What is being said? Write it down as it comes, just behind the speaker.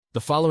The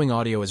following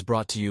audio is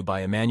brought to you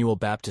by Emmanuel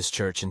Baptist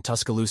Church in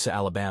Tuscaloosa,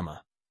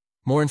 Alabama.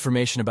 More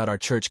information about our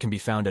church can be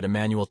found at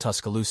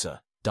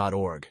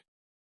emmanueltuscaloosa.org.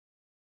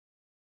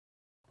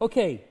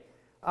 Okay,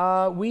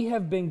 we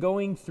have been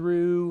going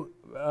through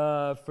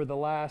for the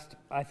last,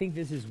 I think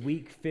this is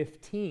week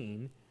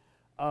 15,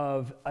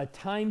 of a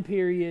time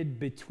period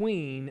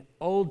between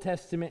Old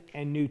Testament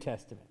and New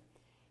Testament.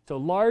 So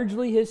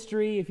largely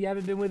history. If you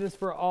haven't been with us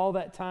for all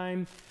that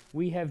time,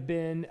 we have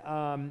been,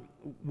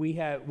 we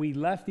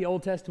left the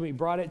Old Testament, we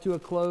brought it to a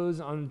close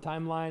on the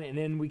timeline, and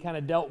then we kind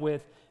of dealt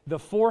with the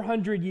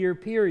 400-year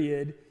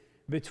period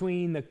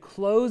between the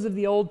close of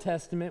the Old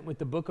Testament with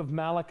the book of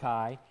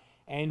Malachi,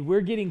 and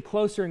we're getting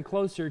closer and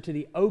closer to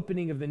the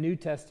opening of the New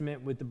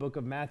Testament with the book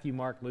of Matthew,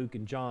 Mark, Luke,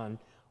 and John.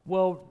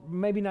 Well,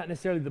 maybe not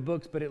necessarily the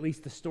books, but at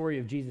least the story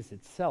of Jesus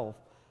itself.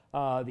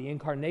 The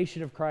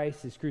incarnation of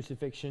Christ, his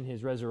crucifixion,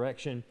 his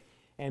resurrection,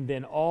 and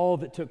then all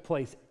that took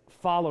place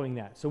following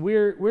that. So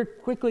we're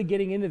quickly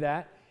getting into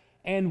that,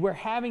 and we're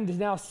having to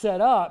now set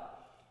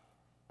up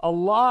a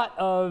lot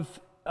of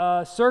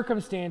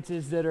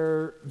circumstances that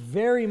are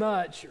very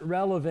much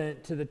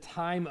relevant to the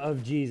time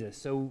of Jesus.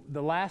 So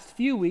the last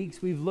few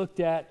weeks, we've looked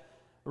at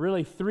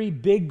really three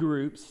big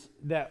groups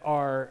that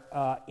are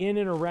in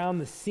and around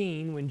the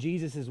scene when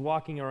Jesus is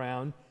walking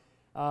around.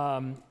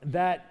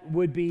 That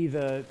would be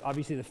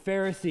obviously the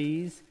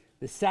Pharisees.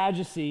 The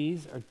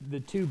Sadducees are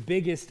the two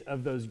biggest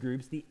of those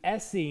groups. The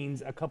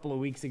Essenes a couple of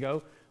weeks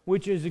ago,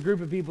 which is a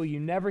group of people you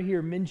never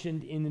hear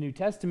mentioned in the New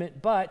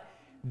Testament, but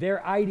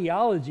their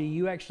ideology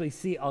you actually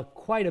see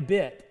quite a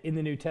bit in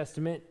the New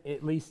Testament,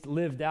 at least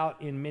lived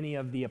out in many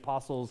of the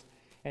apostles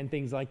and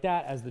things like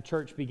that as the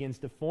church begins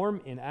to form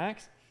in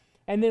Acts.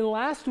 And then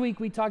last week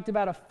we talked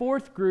about a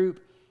fourth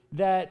group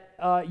that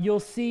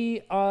you'll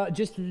see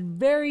just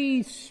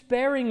very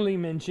sparingly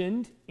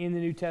mentioned in the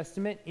New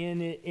Testament,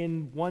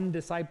 in one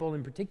disciple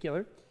in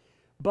particular.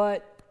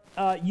 But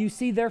you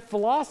see their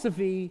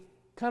philosophy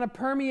kind of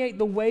permeate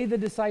the way the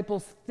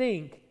disciples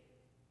think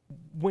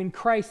when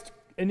Christ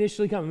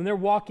initially comes. When they're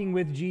walking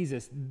with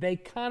Jesus, they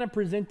kind of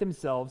present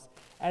themselves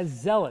as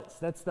zealots.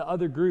 That's the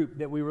other group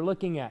that we were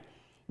looking at.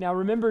 Now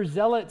remember,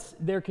 zealots,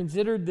 they're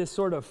considered this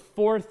sort of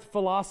fourth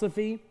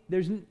philosophy.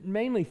 There's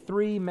mainly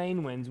three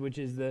main ones, which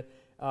is the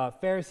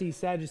Pharisees,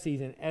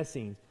 Sadducees, and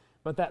Essenes.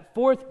 But that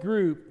fourth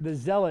group, the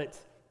zealots,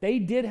 they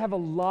did have a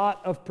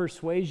lot of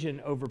persuasion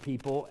over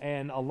people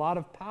and a lot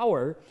of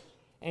power,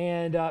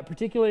 and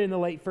particularly in the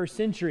late first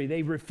century.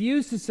 They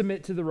refused to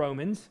submit to the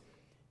Romans.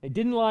 They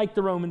didn't like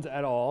the Romans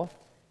at all.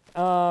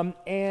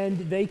 And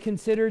they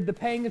considered the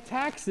paying of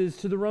taxes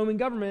to the Roman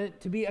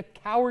government to be a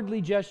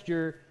cowardly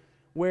gesture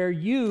where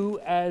you,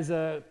 as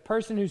a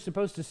person who's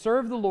supposed to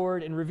serve the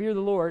Lord and revere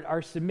the Lord,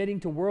 are submitting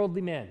to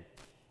worldly men.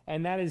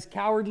 And that is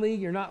cowardly.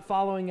 You're not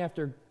following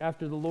after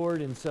the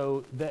Lord, and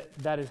so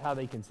that is how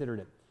they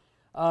considered it.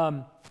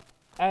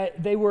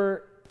 They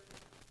were,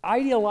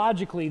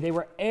 ideologically, they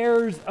were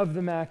heirs of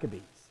the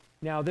Maccabees.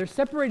 Now, they're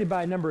separated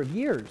by a number of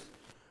years,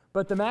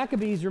 but the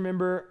Maccabees,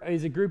 remember,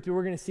 is a group that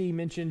we're going to see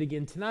mentioned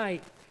again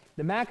tonight.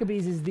 The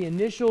Maccabees is the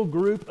initial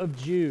group of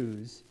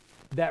Jews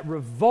that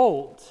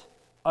revolt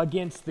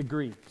against the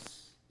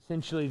Greeks.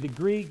 Essentially, the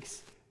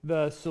Greeks,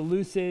 the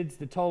Seleucids,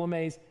 the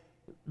Ptolemies,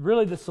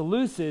 really the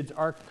Seleucids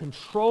are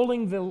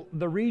controlling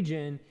the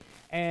region,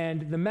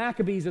 and the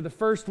Maccabees are the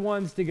first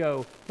ones to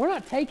go, we're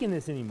not taking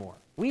this anymore.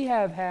 We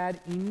have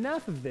had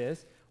enough of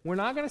this. We're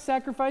not going to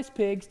sacrifice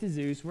pigs to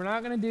Zeus. We're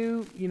not going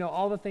to do,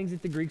 all the things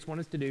that the Greeks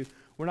want us to do.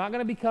 We're not going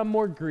to become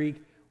more Greek.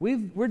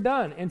 We're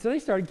done. And so they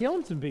started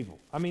killing some people.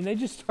 I mean, they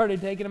just started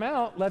taking them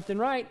out left and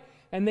right.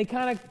 And they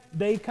kind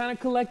of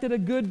collected a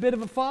good bit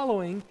of a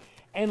following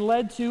and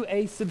led to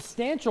a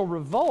substantial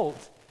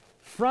revolt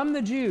from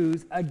the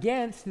Jews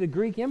against the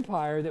Greek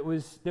Empire that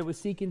was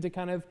seeking to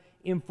kind of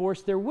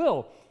enforce their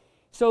will.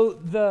 So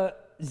the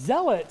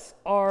Zealots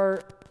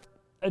are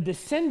a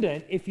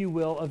descendant, if you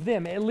will, of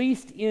them, at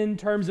least in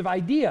terms of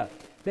idea.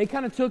 They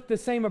kind of took the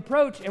same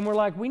approach and were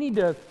like, we need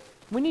to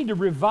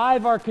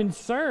revive our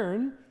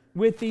concern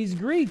with these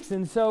Greeks.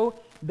 And so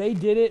they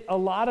did it a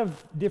lot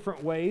of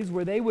different ways,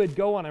 where they would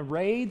go on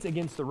raids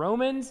against the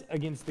Romans,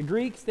 against the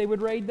Greeks. They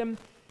would raid them.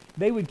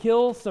 They would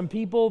kill some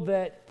people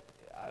that,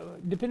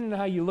 depending on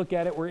how you look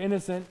at it, were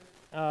innocent.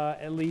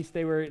 At least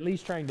they were at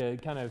least trying to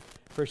kind of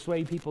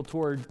persuade people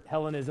toward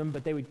Hellenism.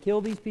 But they would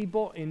kill these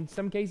people in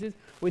some cases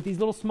with these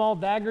little small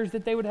daggers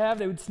that they would have.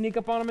 They would sneak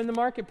up on them in the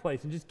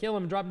marketplace and just kill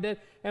them, drop them dead,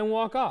 and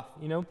walk off.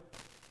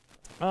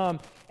 And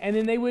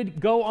then they would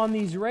go on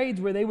these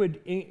raids where they would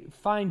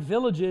find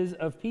villages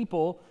of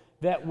people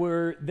that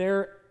were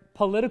their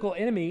political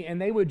enemy, and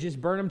they would just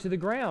burn them to the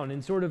ground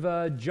in sort of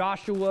a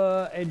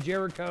Joshua and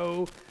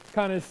Jericho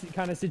kind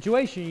of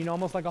situation,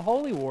 almost like a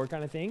holy war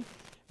kind of thing.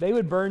 They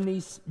would burn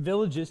these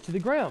villages to the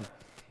ground.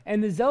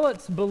 And the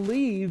Zealots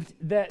believed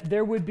that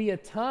there would be a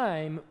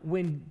time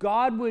when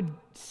God would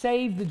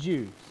save the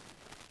Jews.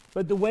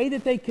 But the way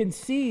that they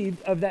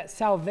conceived of that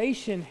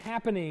salvation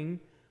happening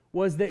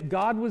was that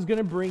God was going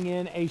to bring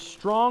in a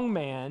strong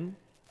man,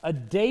 a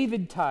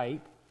David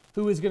type,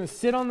 who was going to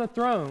sit on the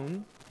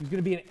throne He was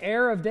going to be an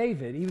heir of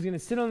David. He was going to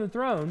sit on the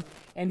throne,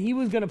 and he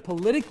was going to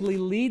politically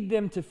lead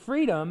them to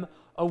freedom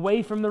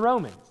away from the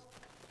Romans.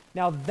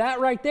 Now, that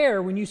right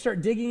there, when you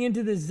start digging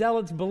into the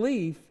zealots'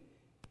 belief,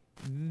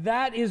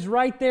 that is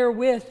right there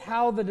with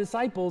how the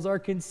disciples are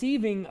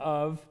conceiving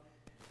of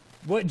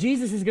what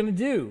Jesus is going to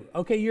do.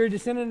 Okay, you're a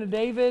descendant of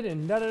David,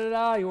 and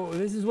da-da-da-da,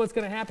 this is what's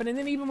going to happen. And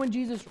then even when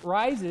Jesus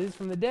rises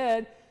from the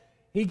dead,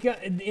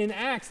 in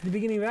Acts, the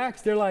beginning of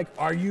Acts, they're like,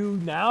 are you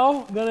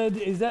now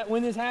is that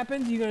when this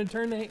happens, you're going to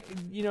turn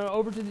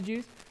over to the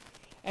Jews?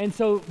 And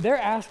so they're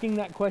asking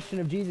that question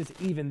of Jesus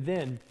even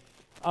then.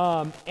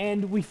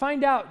 And we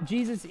find out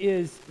Jesus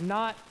is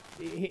not,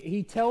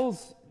 he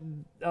tells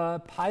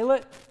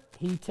Pilate,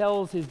 he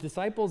tells his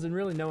disciples in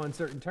really no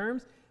uncertain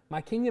terms,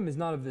 my kingdom is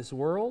not of this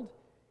world.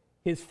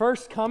 His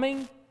first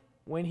coming,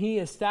 when he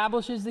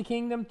establishes the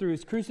kingdom through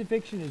his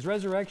crucifixion, his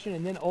resurrection,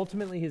 and then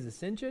ultimately his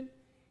ascension,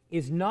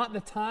 is not the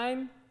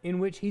time in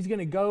which he's going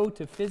to go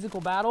to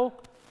physical battle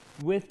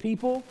with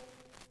people,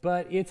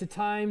 but it's a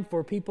time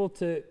for people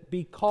to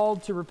be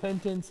called to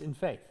repentance and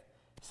faith.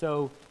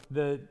 So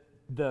the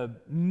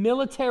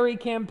military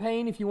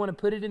campaign, if you want to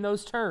put it in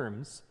those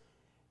terms,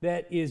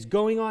 that is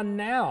going on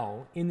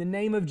now in the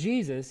name of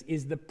Jesus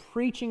is the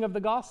preaching of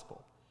the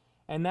gospel.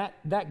 And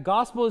that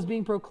gospel is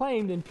being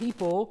proclaimed, and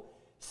people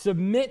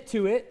submit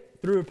to it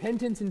through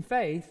repentance and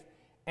faith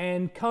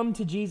and come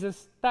to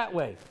Jesus that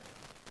way.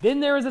 Then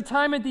there is a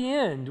time at the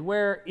end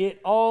where it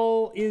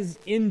all is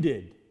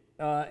ended.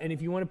 And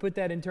if you want to put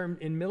that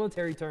in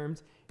military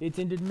terms, it's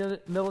ended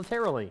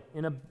militarily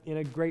in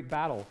a great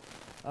battle.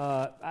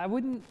 I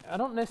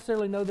don't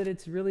necessarily know that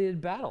it's really a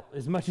battle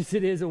as much as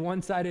it is a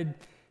one-sided.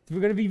 We're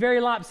going to be very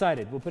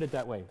lopsided, we'll put it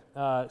that way.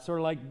 Sort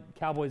of like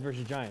Cowboys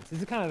versus Giants. This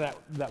is kind of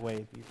that way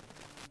if you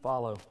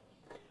follow.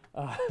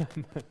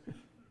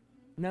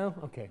 No?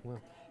 Okay,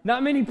 well.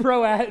 Not many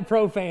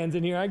pro fans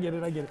in here, I get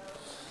it.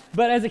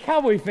 But as a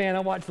Cowboy fan,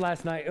 I watched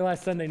last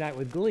Sunday night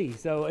with glee.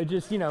 So it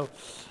just, it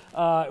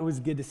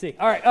was good to see.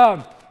 All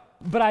right,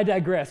 but I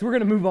digress. We're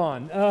going to move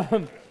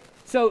on.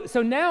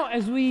 So now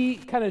as we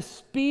kind of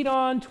speed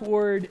on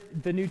toward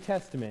the New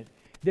Testament,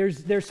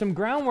 there's some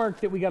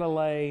groundwork that we got to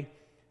lay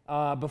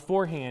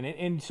beforehand.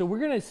 And so we're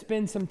going to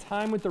spend some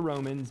time with the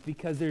Romans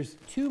because there's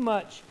too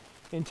much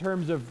in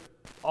terms of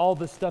all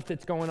the stuff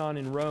that's going on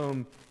in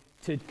Rome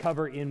to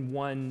cover in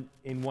one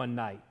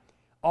night.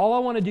 All I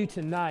want to do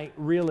tonight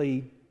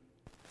really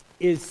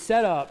is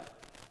set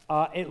up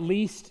at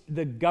least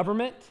the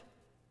government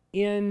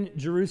in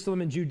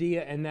Jerusalem and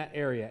Judea and that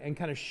area and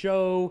kind of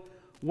show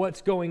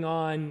what's going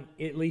on,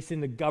 at least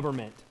in the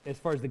government, as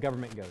far as the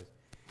government goes.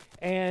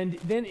 And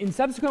then in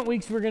subsequent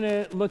weeks, we're going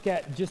to look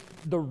at just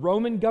the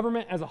Roman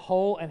government as a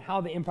whole and how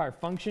the empire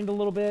functioned a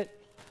little bit.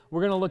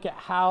 We're going to look at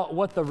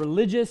what the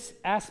religious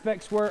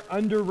aspects were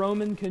under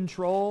Roman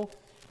control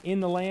in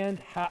the land,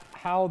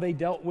 how they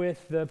dealt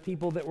with the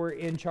people that were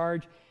in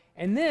charge.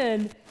 And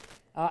then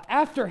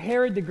after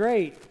Herod the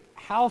Great,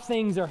 how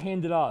things are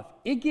handed off.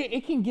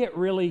 It can get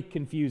really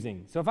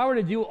confusing. So if I were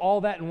to do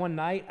all that in one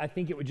night, I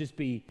think it would just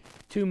be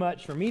too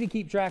much for me to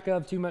keep track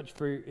of, too much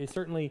for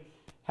certainly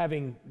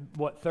having,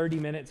 30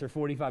 minutes or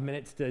 45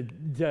 minutes to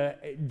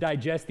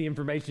digest the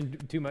information,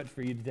 too much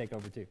for you to take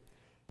over too.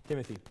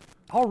 Timothy,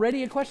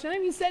 already a question? I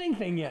haven't even said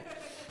anything yet.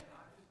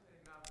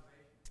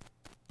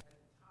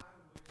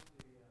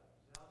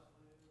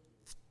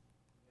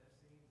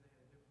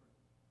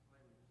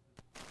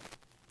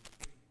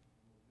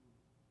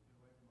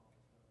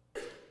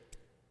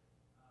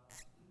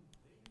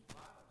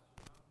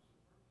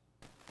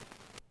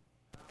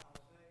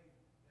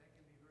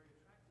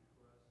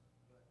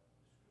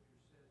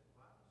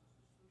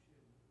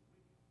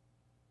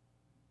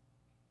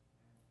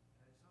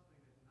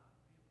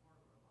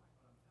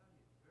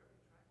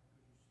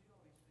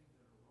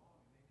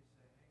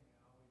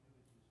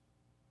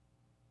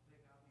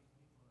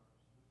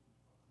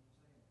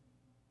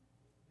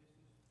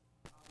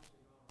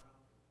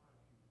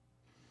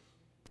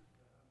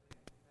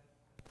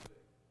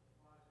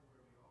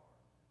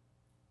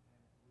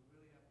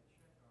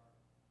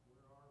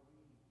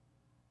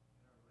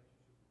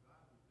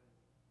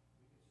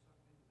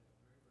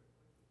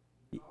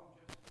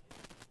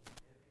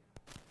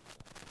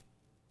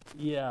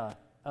 Yeah.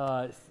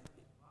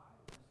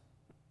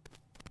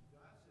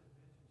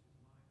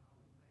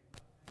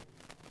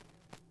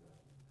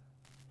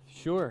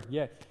 Sure.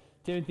 Yeah.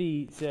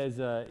 Timothy says,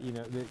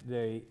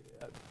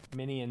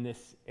 many in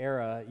this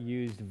era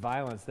used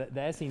violence. The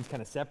Essenes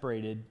kind of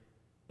separated,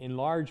 in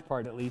large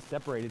part at least,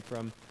 separated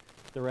from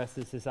the rest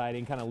of society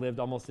and kind of lived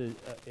almost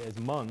as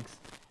monks.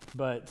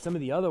 But some of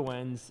the other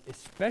ones,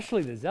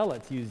 especially the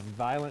zealots, used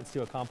violence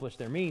to accomplish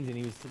their means. And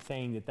he was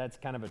saying that that's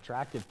kind of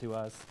attractive to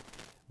us.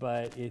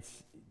 But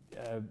it's,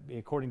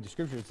 according to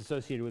Scripture, it's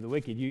associated with the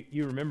wicked.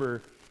 You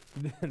remember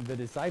the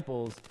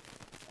disciples.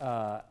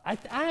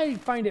 I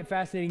find it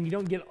fascinating. You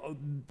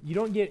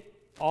don't get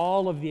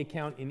all of the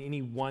account in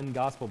any one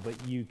gospel, but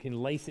you can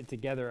lace it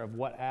together of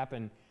what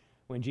happened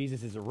when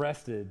Jesus is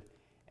arrested,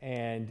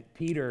 and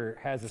Peter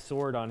has a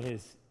sword on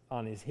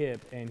on his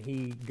hip, and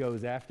he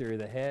goes after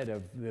the head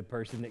of the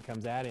person that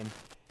comes at him.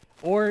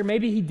 Or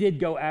maybe he did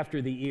go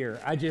after the ear.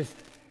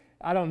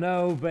 I don't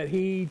know, but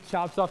he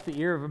chops off the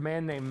ear of a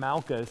man named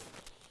Malchus,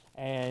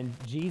 and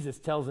Jesus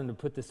tells him to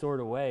put the sword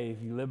away.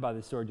 If you live by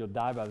the sword, you'll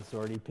die by the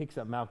sword. He picks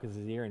up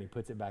Malchus's ear and he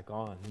puts it back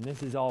on. And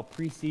this is all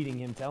preceding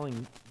him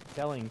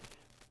telling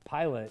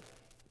Pilate,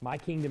 my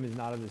kingdom is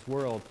not of this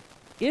world.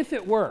 If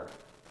it were,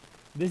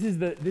 this is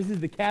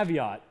the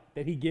caveat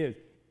that he gives.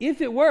 If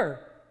it were,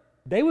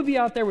 they would be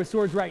out there with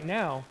swords right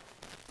now,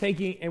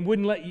 taking and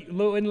wouldn't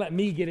let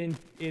me get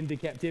into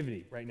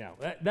captivity right now.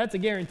 That's a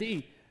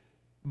guarantee,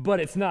 but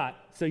it's not.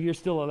 So you're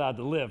still allowed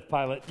to live,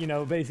 Pilate.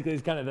 Basically,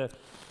 is kind of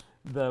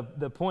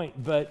the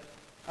point. But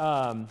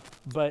that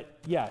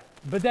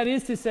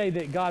is to say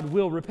that God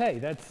will repay.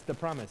 That's the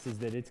promise, is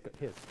that it's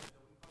his.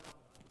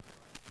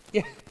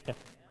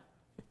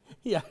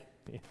 Yeah.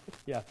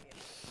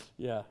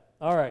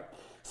 All right.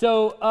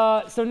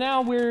 So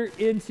now we're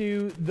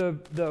into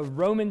the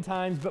Roman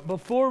times, but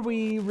before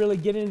we really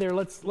get in there,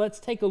 let's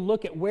take a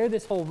look at where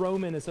this whole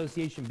Roman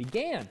association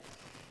began.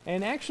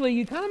 And actually,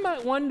 you kind of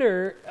might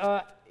wonder,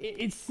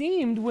 it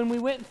seemed when we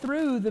went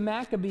through the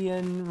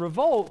Maccabean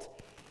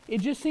revolt, it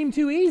just seemed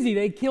too easy.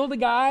 They killed a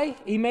guy.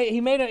 He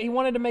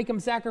wanted to make him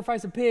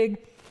sacrifice a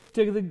pig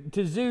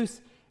to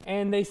Zeus,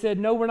 and they said,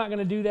 no, we're not going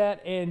to do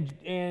that.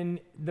 And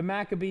the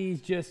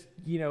Maccabees just,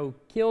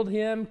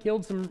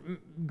 killed some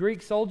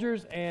Greek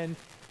soldiers, and,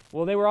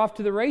 well, they were off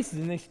to the races,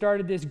 and they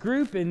started this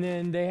group, and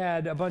then they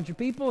had a bunch of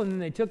people, and then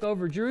they took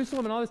over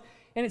Jerusalem and all this.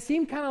 And it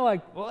seemed kind of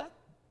like, well, that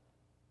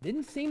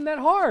didn't seem that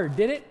hard,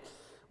 did it?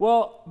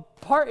 Well,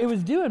 it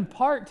was due in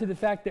part to the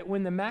fact that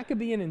when the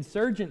Maccabean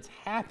insurgents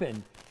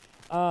happened,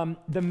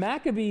 the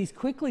Maccabees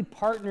quickly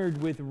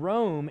partnered with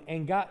Rome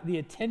and got the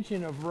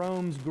attention of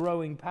Rome's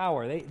growing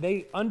power.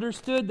 They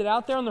understood that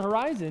out there on the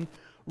horizon,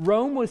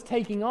 Rome was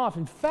taking off.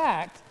 In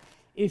fact,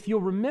 if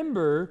you'll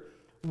remember,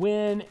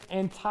 when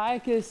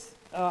Antiochus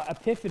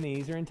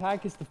Epiphanes, or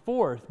Antiochus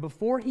IV,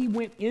 before he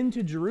went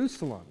into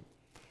Jerusalem,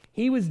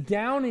 he was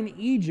down in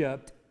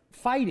Egypt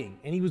fighting,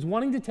 and he was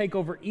wanting to take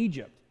over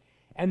Egypt.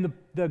 And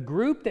the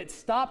group that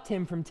stopped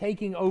him from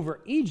taking over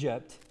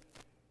Egypt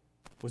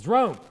was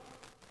Rome.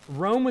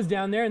 Rome was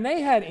down there, and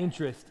they had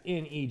interest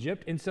in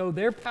Egypt, and so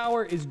their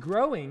power is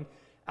growing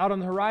out on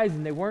the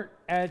horizon. They weren't,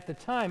 at the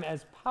time,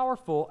 as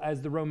powerful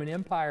as the Roman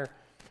Empire,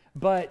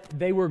 but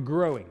they were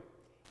growing.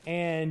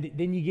 And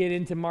then you get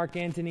into Mark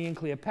Antony and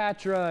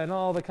Cleopatra and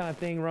all the kind of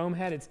thing. Rome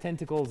had its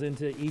tentacles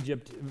into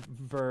Egypt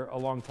for a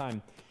long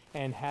time,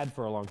 and had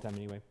for a long time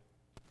anyway.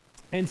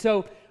 And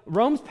so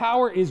Rome's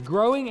power is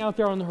growing out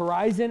there on the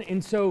horizon,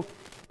 and so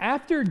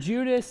after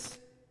Judas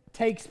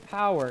takes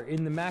power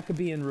in the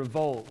Maccabean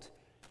revolt,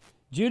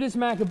 Judas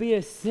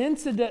Maccabeus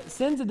sends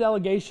a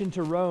delegation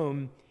to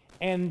Rome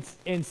and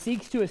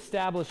seeks to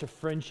establish a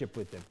friendship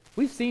with them.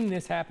 We've seen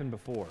this happen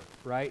before,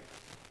 right?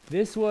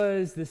 This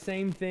was the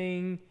same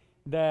thing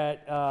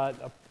that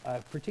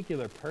a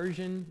particular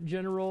Persian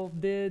general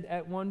did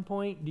at one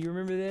point. Do you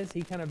remember this?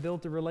 He kind of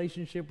built a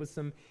relationship with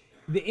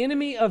the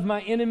enemy of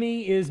my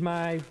enemy is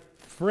my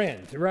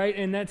friend, right?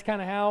 And that's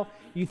kind of how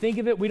you think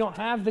of it. We don't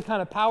have the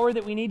kind of power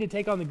that we need to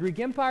take on the Greek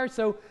Empire,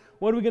 so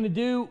what are we going to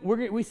do?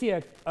 We see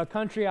a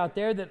country out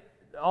there that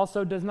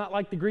also does not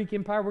like the Greek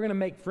Empire. We're going to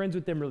make friends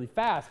with them really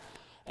fast.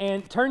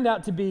 And turned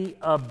out to be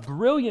a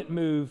brilliant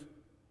move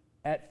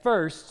at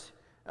first,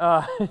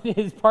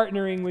 is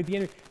partnering with the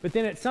enemy. But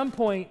then at some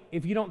point,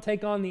 if you don't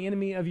take on the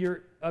enemy of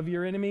your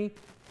enemy,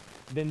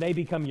 then they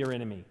become your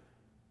enemy.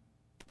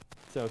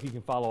 So if you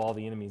can follow all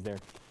the enemies there.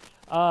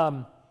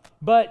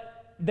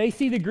 But they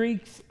see the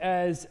Greeks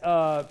as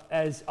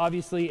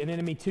obviously an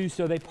enemy too,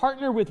 so they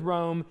partner with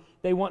Rome.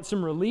 They want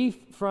some relief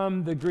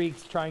from the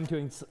Greeks trying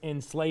to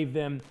enslave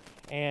them,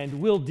 and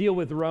we'll deal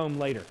with Rome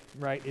later,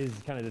 right, is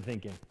kind of the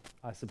thinking,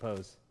 I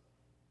suppose.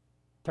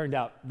 Turned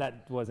out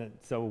that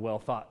wasn't so well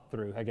thought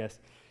through, I guess.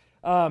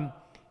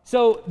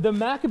 So the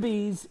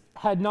Maccabees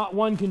had not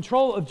won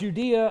control of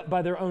Judea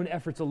by their own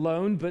efforts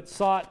alone, but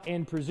sought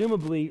and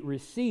presumably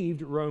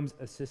received Rome's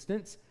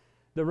assistance.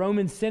 The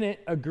Roman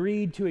Senate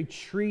agreed to a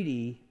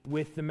treaty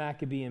with the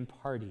Maccabean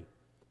party.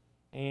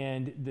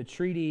 And the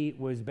treaty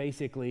was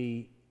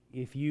basically,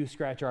 if you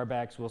scratch our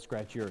backs, we'll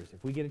scratch yours.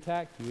 If we get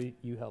attacked,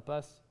 you help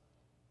us.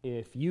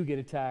 If you get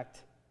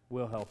attacked,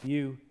 we'll help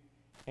you.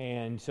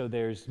 And so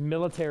there's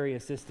military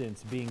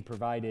assistance being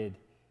provided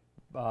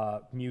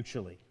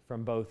mutually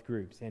from both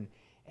groups.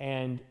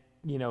 And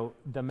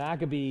the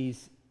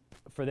Maccabees,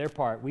 for their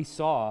part, we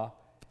saw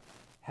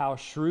how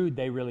shrewd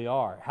they really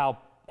are.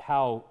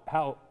 How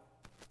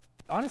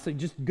honestly,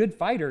 just good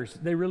fighters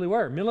they really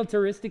were.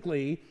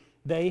 Militaristically,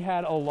 they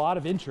had a lot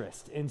of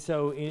interest, and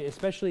so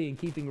especially in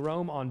keeping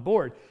Rome on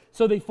board.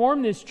 So they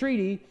formed this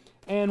treaty,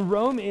 and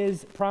Rome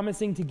is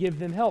promising to give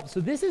them help. So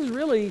this is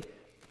really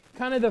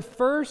kind of the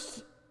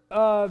first,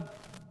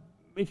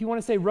 if you want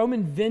to say,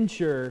 Roman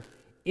venture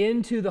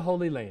into the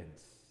Holy Lands,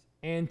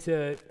 and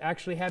to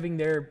actually having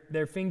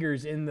their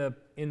fingers in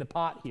the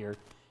pot here,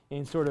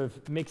 and sort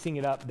of mixing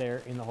it up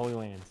there in the Holy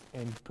Lands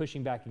and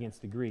pushing back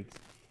against the Greeks.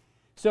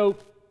 So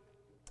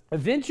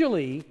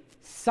Eventually,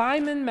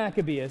 Simon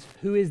Maccabeus,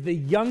 who is the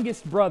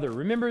youngest brother,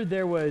 remember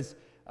there was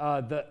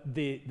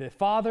the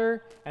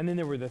father, and then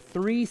there were the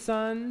three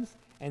sons,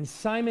 and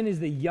Simon is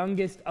the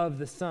youngest of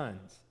the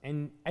sons.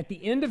 And at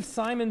the end of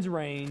Simon's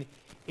reign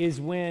is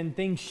when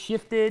things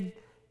shifted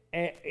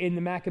in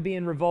the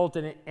Maccabean revolt,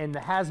 and the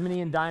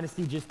Hasmonean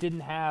dynasty just didn't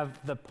have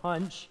the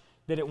punch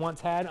that it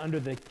once had under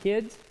the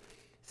kids.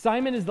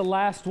 Simon is the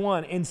last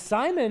one, and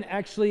Simon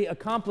actually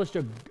accomplished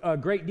a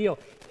great deal.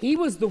 He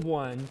was the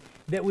one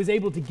that was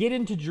able to get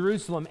into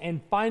Jerusalem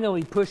and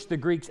finally push the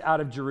Greeks out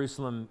of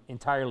Jerusalem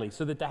entirely,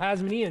 so that the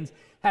Hasmoneans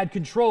had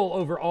control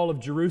over all of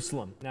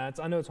Jerusalem. Now,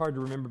 I know it's hard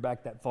to remember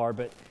back that far,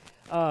 but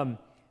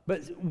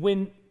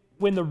when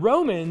the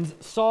Romans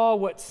saw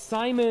what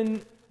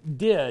Simon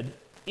did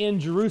in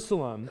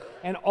Jerusalem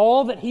and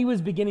all that he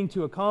was beginning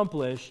to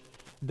accomplish,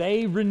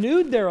 they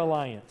renewed their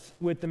alliance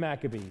with the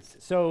Maccabees.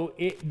 So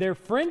their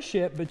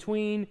friendship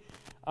between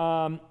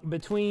the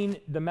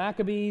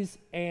Maccabees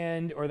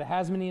or the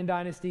Hasmonean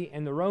dynasty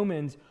and the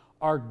Romans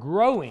are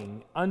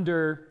growing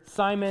under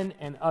Simon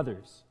and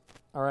others.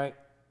 All right?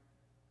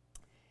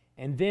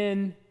 And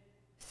then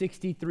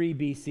 63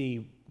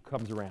 BC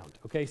comes around.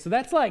 Okay, so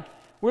that's like,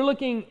 we're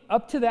looking,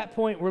 up to that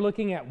point, we're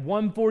looking at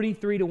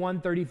 143 to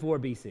 134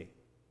 BC.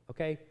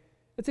 Okay?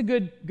 That's a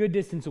good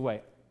distance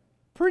away.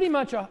 Pretty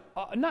much,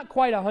 not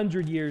quite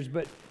 100 years,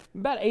 but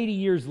about 80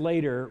 years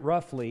later,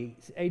 roughly,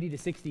 80 to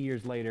 60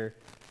 years later,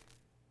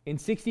 in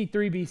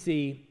 63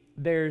 BC,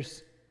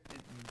 there's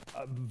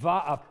a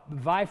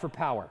vie for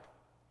power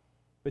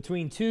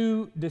between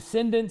two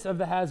descendants of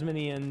the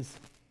Hasmoneans,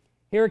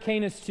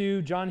 Hyrcanus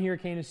II, John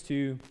Hyrcanus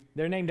II.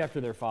 They're named after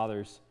their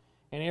fathers,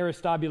 and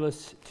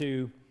Aristobulus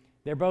II.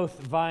 They're both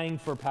vying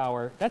for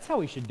power. That's how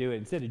we should do it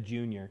instead of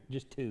junior,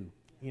 just two.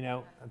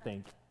 I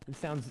think it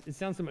sounds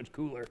so much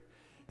cooler.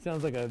 It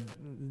sounds like a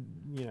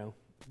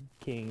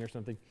king or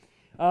something,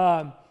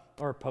 or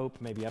a pope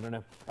maybe. I don't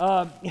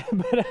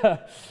know.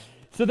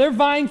 So they're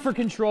vying for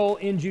control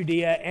in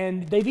Judea,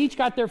 and they've each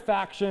got their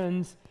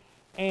factions,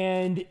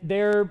 and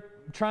they're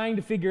trying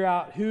to figure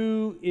out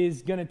who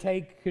is going to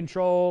take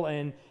control,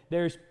 and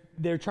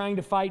they're trying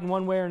to fight in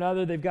one way or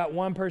another. They've got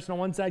one person on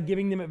one side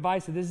giving them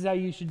advice, so this is how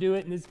you should do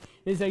it, and this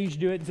is how you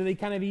should do it. And so they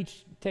kind of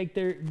each get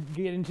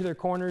into their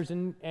corners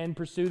and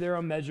pursue their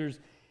own measures.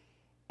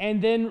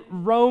 And then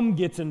Rome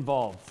gets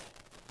involved,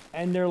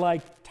 and they're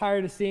like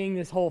tired of seeing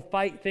this whole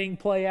fight thing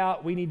play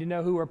out. We need to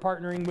know who we're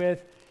partnering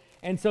with.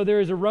 And so there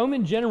is a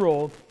Roman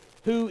general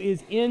who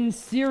is in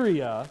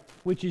Syria,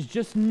 which is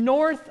just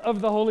north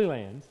of the Holy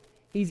Land.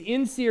 He's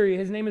in Syria.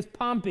 His name is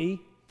Pompey.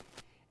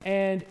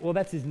 And, well,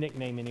 that's his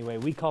nickname anyway.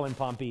 We call him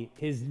Pompey.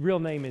 His real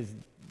name is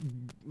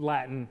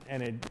Latin,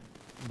 and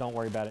don't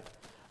worry about it.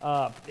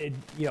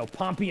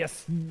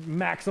 Pompeius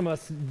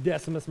Maximus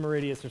Decimus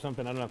Meridius or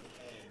something. I don't know.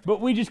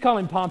 But we just call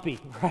him Pompey,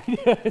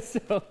 right?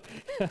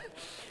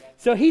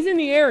 So he's in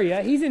the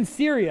area. He's in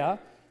Syria,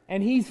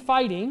 and he's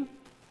fighting.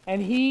 And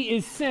he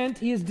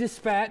is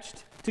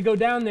dispatched to go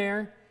down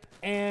there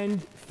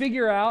and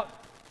figure out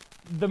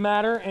the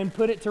matter and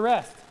put it to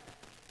rest.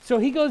 So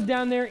he goes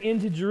down there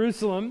into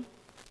Jerusalem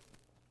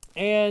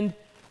and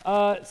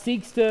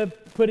seeks to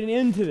put an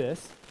end to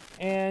this,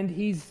 and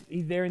he's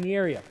there in the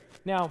area.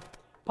 Now,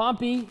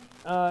 Pompey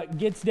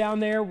gets down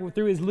there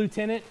through his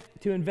lieutenant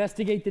to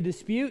investigate the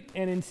dispute,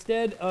 and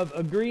instead of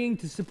agreeing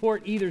to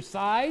support either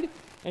side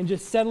and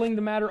just settling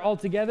the matter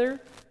altogether,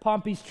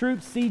 Pompey's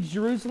troops sieged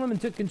Jerusalem and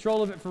took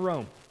control of it for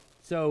Rome.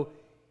 So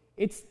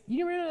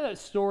you remember that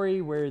story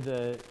where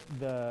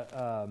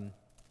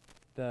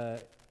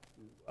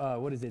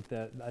what is it?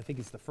 I think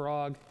it's the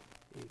frog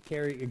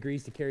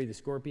agrees to carry the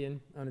scorpion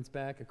on its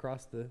back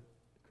across the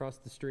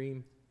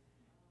stream.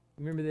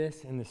 Remember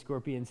this? And the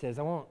scorpion says,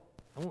 "I won't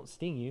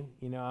sting you.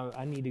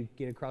 I need to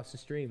get across the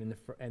stream."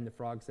 And the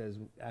frog says,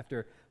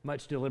 after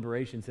much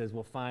deliberation, says,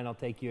 "Well, fine, I'll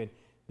take you." And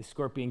the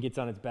scorpion gets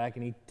on its back,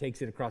 and he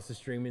takes it across the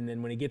stream. And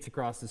then when he gets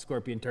across, the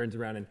scorpion turns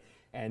around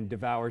and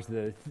devours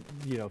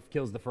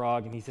kills the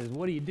frog. And he says,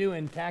 "What are you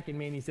doing, attacking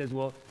me?" And he says,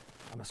 "Well,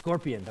 I'm a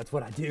scorpion. That's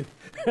what I do."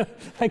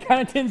 That kind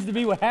of tends to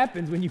be what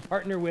happens when you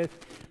partner with,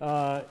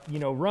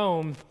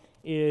 Rome.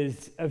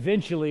 Is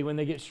eventually when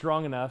they get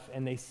strong enough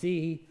and they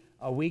see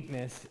a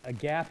weakness, a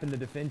gap in the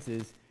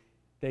defenses,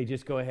 they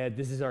just go ahead.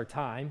 This is our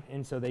time,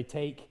 and so they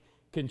take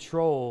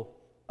control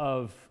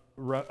of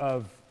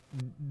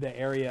the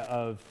area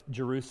of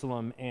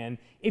Jerusalem. And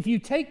if you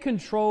take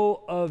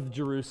control of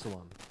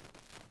Jerusalem,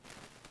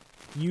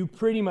 you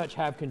pretty much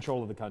have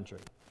control of the country.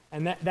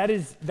 And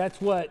that's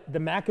what the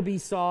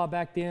Maccabees saw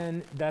back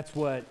then. That's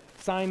what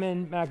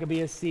Simon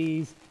Maccabeus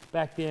sees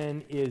back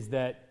then, is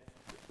that,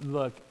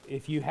 look,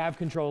 if you have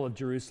control of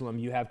Jerusalem,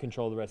 you have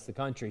control of the rest of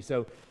the country.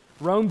 So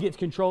Rome gets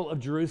control of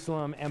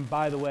Jerusalem, and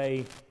by the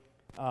way,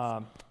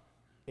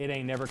 it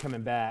ain't never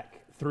coming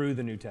back through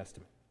the New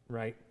Testament,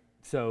 right?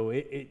 So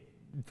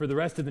for the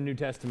rest of the New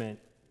Testament,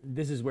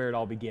 this is where it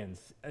all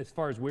begins. As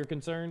far as we're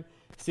concerned,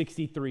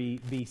 63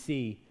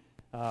 BC,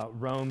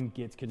 Rome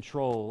gets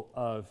control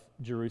of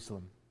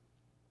Jerusalem.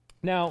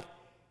 Now,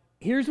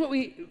 here's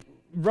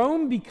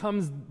Rome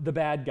becomes the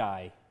bad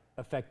guy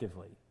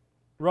effectively.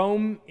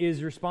 Rome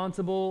is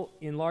responsible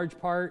in large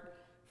part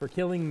for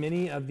killing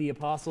many of the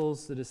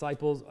apostles, the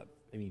disciples.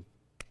 I mean,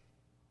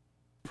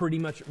 pretty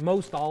much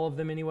most all of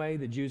them anyway.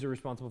 The Jews are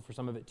responsible for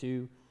some of it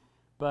too.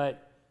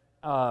 But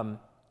so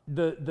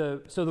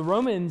the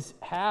Romans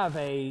have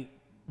a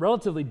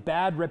relatively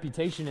bad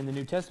reputation in the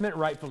New Testament,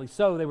 rightfully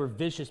so. They were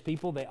vicious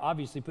people. They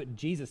obviously put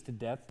Jesus to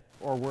death,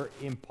 or were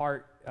in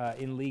part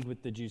in league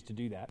with the Jews to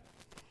do that.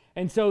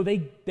 And so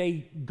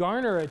they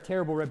garner a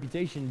terrible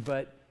reputation,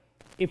 but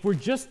if we're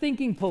just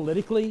thinking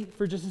politically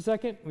for just a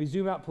second, we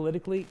zoom out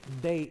politically,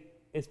 they,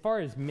 as far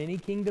as many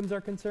kingdoms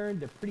are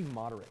concerned, they're pretty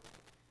moderate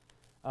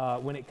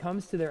when it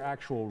comes to their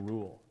actual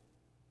rule.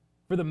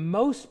 For the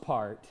most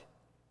part,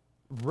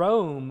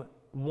 Rome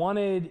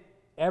wanted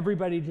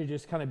everybody to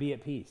just kind of be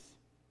at peace.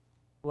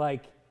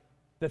 Like,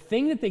 the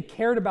thing that they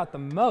cared about the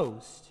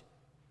most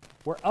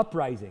were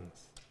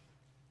uprisings.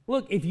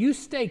 Look, if you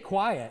stay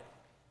quiet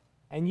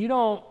and you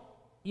don't,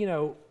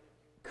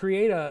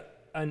 create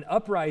an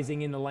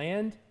uprising in the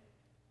land,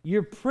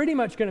 you're pretty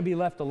much going to be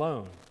left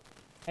alone.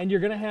 And you're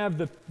going to have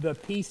the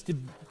peace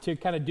to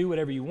kind of do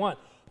whatever you want.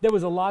 There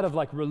was a lot of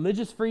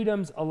religious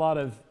freedoms, a lot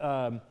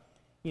of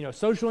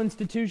social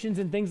institutions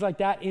and things like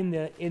that in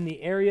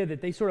the area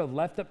that they sort of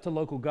left up to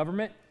local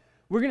government.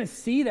 We're going to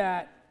see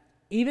that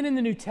even in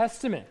the New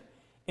Testament.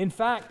 In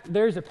fact,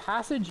 there's a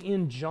passage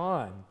in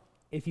John.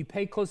 If you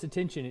pay close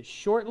attention, it's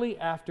shortly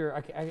after.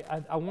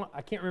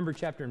 I can't remember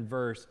chapter and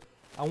verse.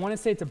 I want to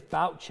say it's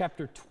about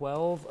chapter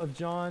 12 of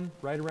John,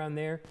 right around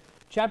there.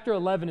 Chapter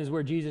 11 is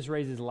where Jesus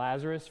raises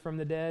Lazarus from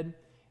the dead.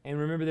 And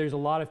remember, there's a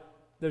lot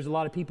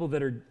of people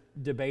that are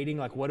debating,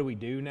 what do we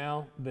do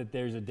now that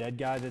there's a dead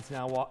guy that's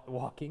now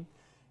walking?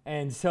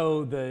 And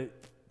so the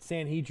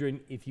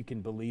Sanhedrin, if you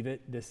can believe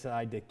it,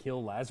 decide to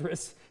kill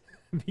Lazarus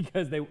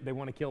because they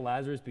want to kill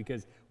Lazarus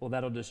because,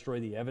 that'll destroy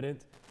the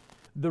evidence.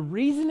 The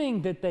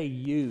reasoning that they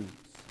use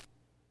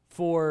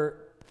for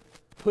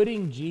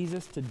putting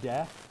Jesus to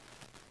death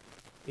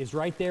is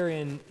right there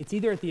it's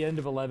either at the end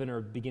of 11 or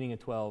beginning of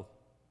 12.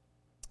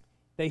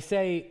 They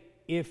say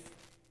if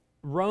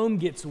Rome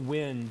gets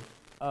wind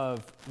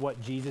of what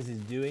Jesus is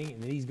doing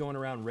and that he's going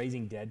around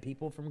raising dead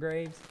people from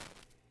graves,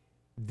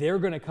 they're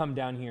going to come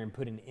down here and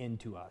put an end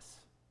to us,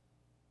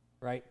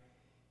 right?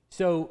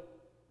 So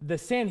the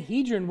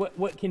Sanhedrin,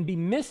 what can be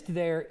missed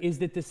there is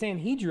that the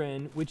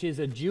Sanhedrin, which is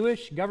a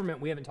Jewish government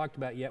we haven't talked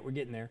about yet, we're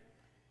getting there,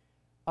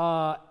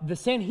 the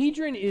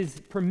Sanhedrin is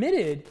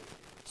permitted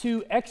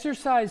to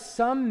exercise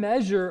some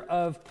measure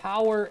of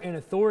power and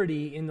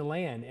authority in the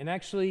land and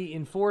actually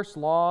enforce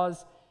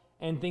laws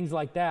and things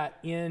like that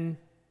in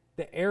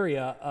the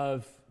area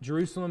of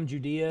Jerusalem,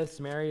 Judea,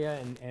 Samaria,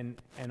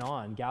 and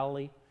on,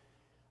 Galilee.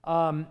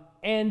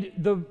 And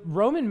the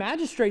Roman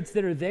magistrates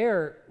that are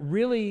there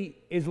really,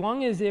 as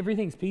long as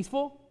everything's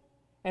peaceful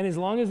and as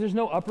long as there's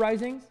no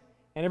uprisings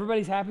and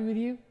everybody's happy with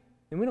you,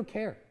 then we don't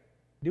care.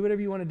 Do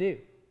whatever you want to do.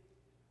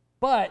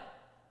 But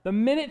the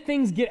minute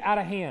things get out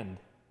of hand,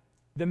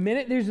 the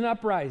minute there's an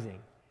uprising,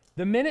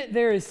 the minute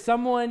there is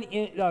someone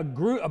in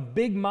a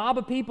big mob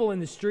of people in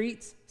the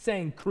streets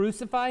saying,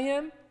 crucify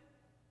him,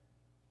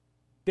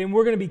 then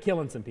we're going to be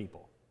killing some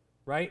people,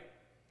 right?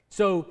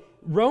 So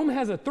Rome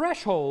has a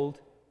threshold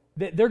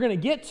that they're going to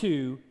get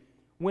to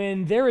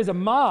when there is a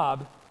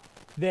mob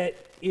that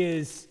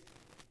is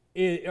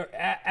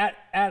at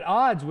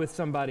odds with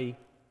somebody.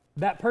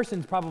 That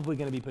person's probably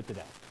going to be put to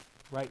death,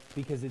 right?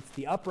 Because it's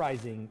the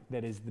uprising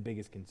that is the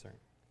biggest concern.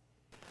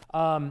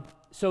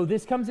 So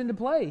this comes into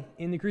play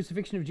in the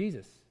crucifixion of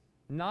Jesus,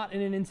 not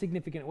in an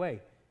insignificant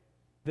way.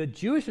 The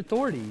Jewish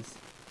authorities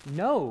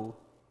know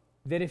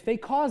that if they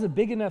cause a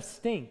big enough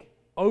stink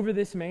over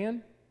this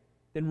man,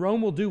 then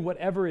Rome will do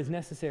whatever is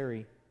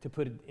necessary to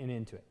put an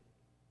end to it.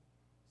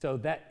 So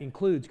that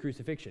includes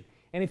crucifixion.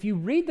 And if you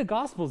read the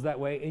Gospels that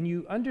way and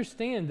you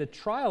understand the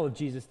trial of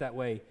Jesus that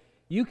way,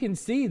 you can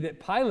see that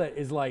Pilate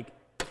is like,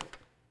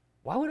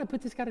 why would I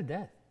put this guy to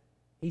death?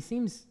 He's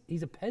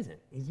a peasant.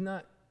 He's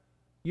not.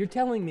 You're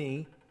telling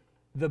me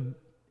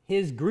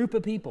his group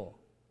of people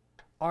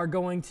are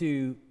going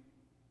to,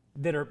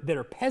 that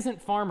are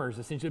peasant farmers,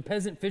 essentially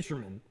peasant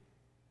fishermen,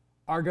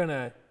 are going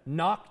to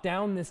knock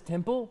down this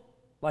temple?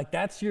 Like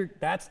that's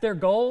their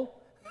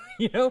goal?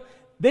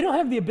 They don't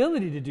have the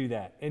ability to do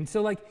that. And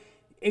so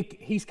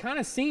he's kind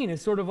of seen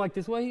as sort of like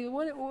this,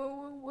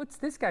 what's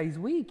this guy? He's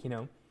weak,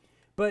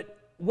 But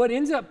what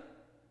ends up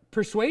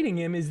persuading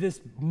him is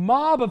this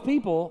mob of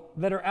people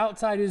that are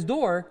outside his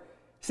door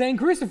saying,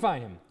 crucify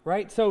him,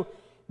 right? So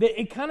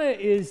it kind of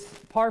is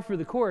par for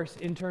the course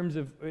in terms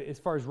of, as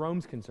far as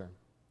Rome's concerned.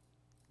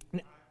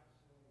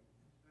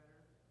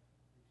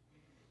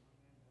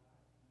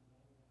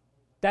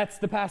 That's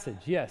the passage,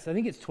 yes. I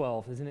think it's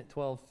 12, isn't it?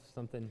 12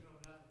 something.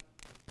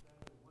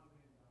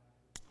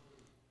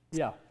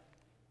 Yeah.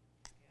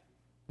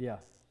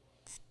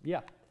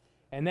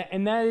 And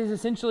that is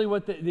essentially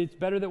what it's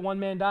better that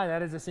one man die.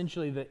 That is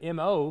essentially the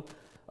MO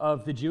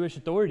of the Jewish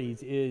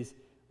authorities is,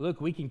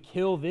 look, we can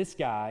kill this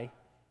guy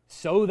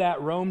so that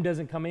Rome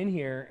doesn't come in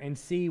here and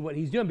see what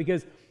he's doing.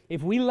 Because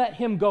if we let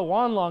him go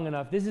on long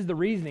enough, this is the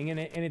reasoning, and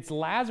it's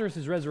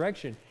Lazarus'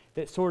 resurrection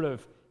that sort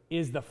of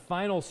is the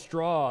final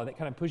straw that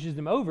kind of pushes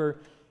him over,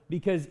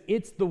 because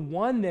it's the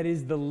one that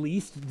is the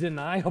least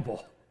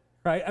deniable,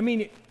 right? I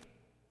mean,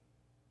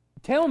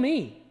 tell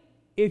me,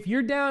 if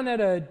you're down at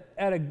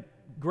a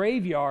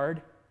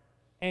graveyard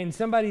and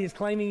somebody is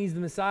claiming he's the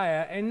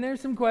Messiah, and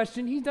there's some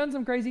question, he's done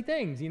some crazy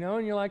things, and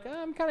you're like,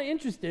 I'm kind of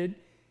interested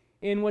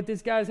in what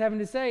this guy's having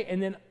to say,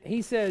 and then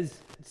he says,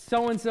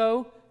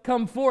 so-and-so,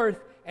 come forth,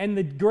 and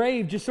the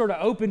grave just sort of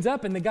opens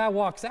up and the guy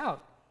walks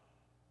out.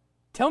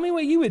 Tell me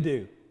what you would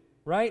do,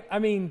 right? I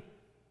mean,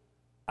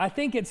 I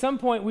think at some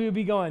point we would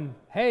be going,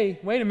 hey,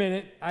 wait a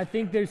minute, I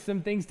think there's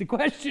some things to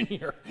question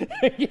here.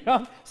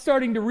 I'm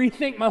starting to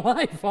rethink my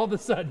life all of a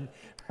sudden,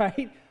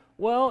 right?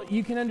 Well,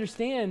 you can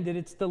understand that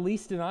it's the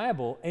least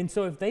deniable. And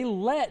so if they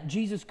let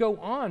Jesus go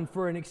on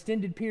for an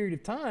extended period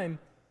of time,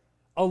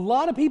 a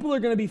lot of people are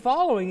going to be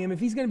following him if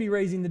he's going to be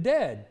raising the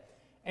dead.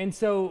 And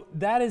so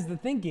that is the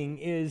thinking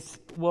is,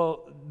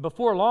 well,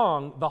 before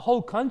long, the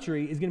whole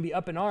country is going to be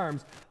up in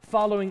arms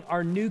following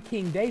our new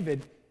King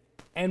David.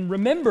 And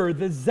remember,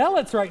 the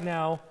zealots right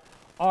now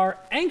are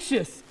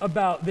anxious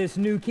about this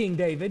new King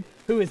David,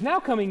 who is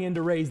now coming in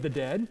to raise the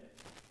dead.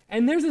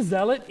 And there's a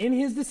zealot in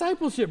his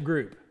discipleship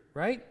group,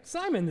 right?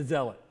 Simon the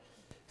zealot.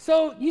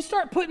 So you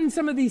start putting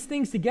some of these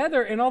things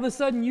together, and all of a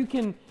sudden you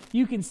can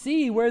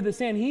see where the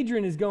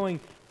Sanhedrin is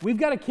going, we've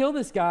got to kill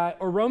this guy,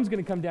 or Rome's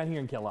going to come down here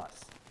and kill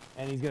us.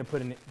 And he's going to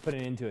put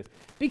an end to it.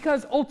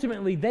 Because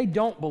ultimately, they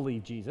don't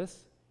believe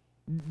Jesus.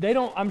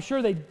 I'm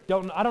sure they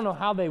don't. I don't know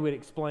how they would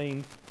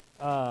explain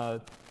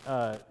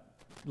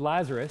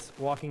Lazarus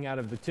walking out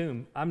of the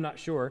tomb. I'm not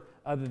sure,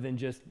 other than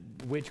just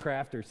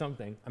witchcraft or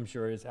something, I'm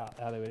sure is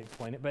how they would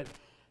explain it. But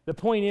the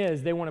point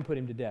is, they want to put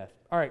him to death.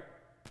 All right.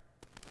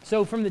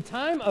 So from the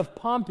time of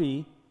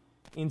Pompey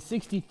in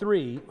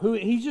 63,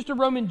 he's just a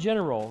Roman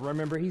general.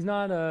 Remember, he's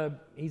not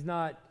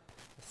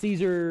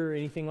Caesar or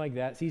anything like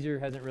that. Caesar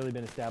hasn't really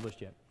been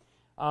established yet.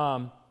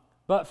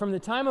 But from the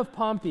time of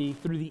Pompey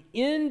through the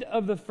end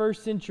of the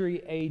first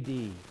century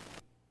AD,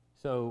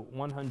 so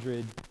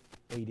 100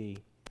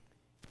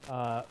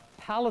 AD,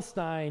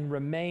 Palestine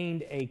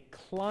remained a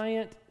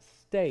client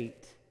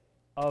state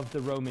of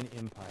the Roman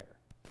Empire.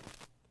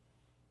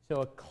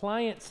 So a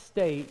client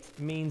state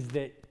means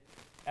that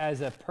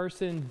as a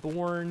person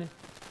born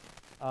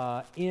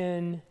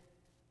in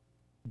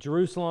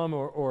Jerusalem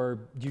or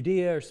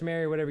Judea or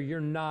Samaria or whatever, you're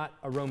not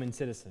a Roman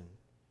citizen.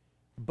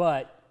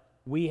 But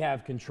we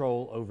have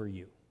control over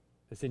you,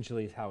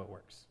 essentially is how it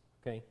works.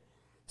 Okay?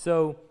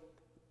 So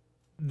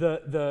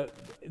the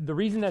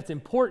reason that's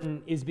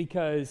important is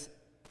because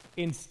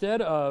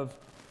instead of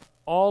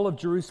all of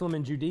Jerusalem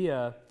and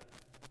Judea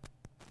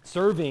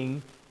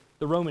serving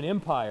the Roman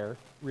Empire,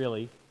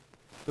 really,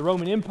 the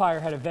Roman Empire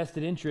had a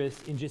vested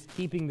interest in just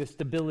keeping the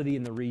stability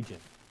in the region.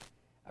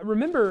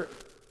 Remember,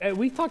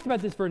 we've talked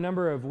about this for a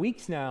number of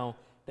weeks now.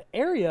 The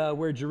area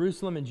where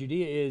Jerusalem and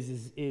Judea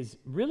is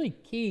really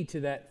key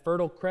to that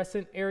Fertile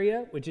Crescent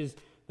area, which is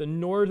the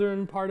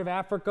northern part of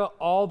Africa,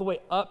 all the way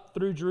up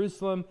through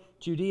Jerusalem,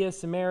 Judea,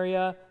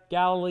 Samaria,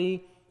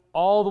 Galilee,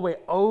 all the way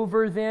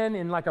over then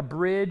in like a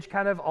bridge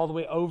kind of, all the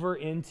way over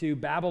into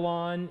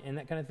Babylon and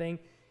that kind of thing.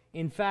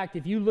 In fact,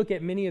 if you look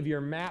at many of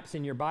your maps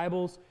in your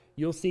Bibles,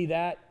 you'll see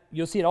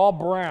it all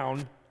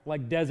brown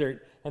like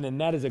desert, and then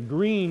that is a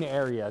green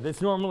area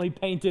that's normally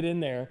painted in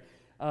there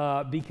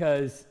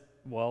because,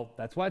 well,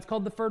 that's why it's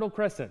called the Fertile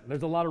Crescent.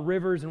 There's a lot of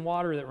rivers and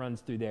water that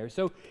runs through there.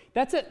 So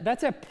that's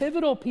a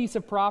pivotal piece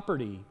of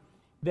property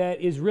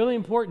that is really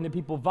important that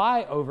people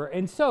vie over.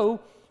 And so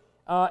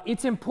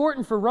it's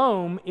important for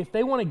Rome, if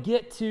they want to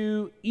get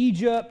to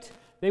Egypt,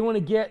 they want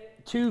to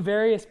get to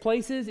various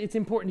places, it's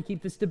important to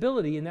keep the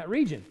stability in that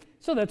region.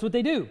 So that's what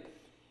they do.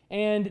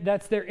 And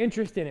that's their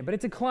interest in it. But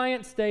it's a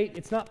client state.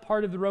 It's not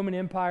part of the Roman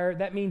Empire.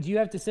 That means you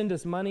have to send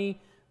us money,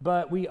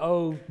 but we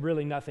owe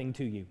really nothing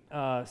to you.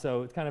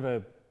 So it's kind of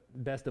a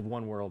best of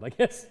one world, I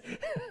guess,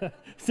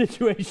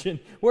 situation.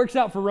 Works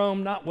out for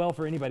Rome, not well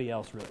for anybody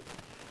else,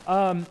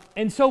 really.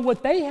 And so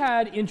what they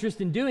had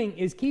interest in doing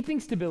is keeping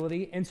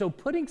stability, and so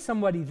putting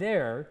somebody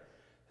there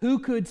who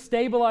could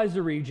stabilize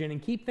the region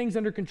and keep things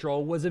under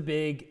control was a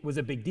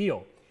big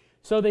deal.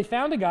 So they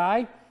found a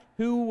guy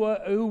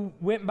who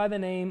went by the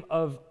name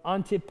of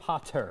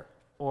Antipater,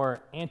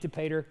 or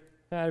Antipater,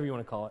 however you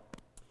want to call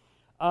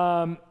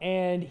it.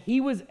 And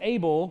he was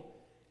able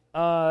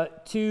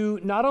to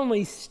not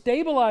only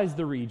stabilize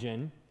the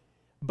region,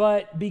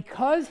 but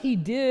because he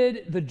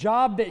did the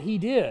job that he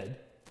did,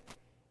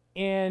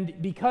 and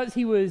because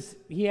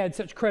he had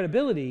such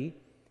credibility,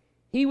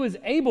 he was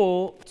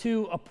able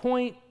to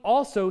appoint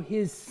also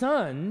his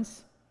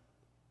sons,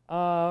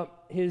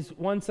 his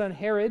one son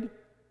Herod,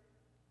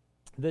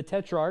 the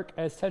tetrarch,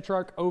 as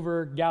tetrarch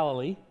over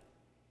Galilee,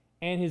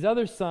 and his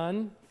other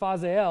son,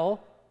 Phasael,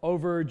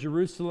 over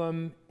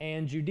Jerusalem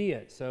and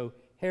Judea. So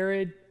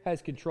Herod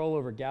has control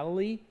over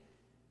Galilee,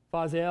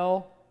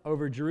 Phasael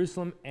over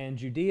Jerusalem and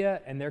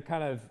Judea, and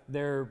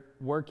they're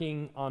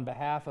working on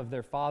behalf of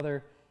their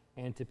father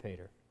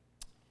Antipater.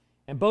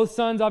 And both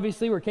sons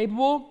obviously were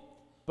capable,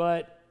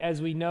 but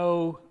as we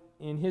know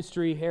in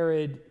history,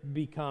 Herod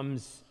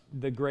becomes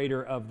the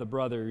greater of the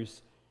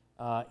brothers,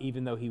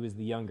 even though he was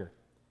the younger.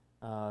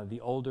 The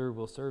older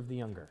will serve the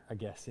younger, I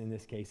guess, in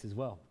this case as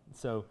well.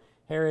 So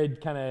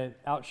Herod kind of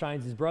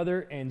outshines his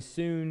brother and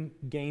soon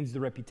gains the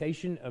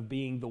reputation of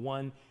being the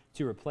one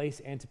to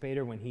replace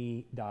Antipater when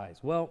he dies.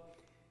 Well,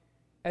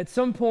 at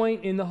some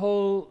point in the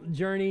whole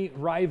journey,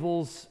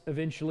 rivals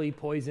eventually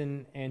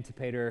poison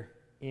Antipater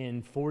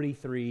in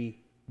 43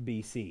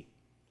 BC.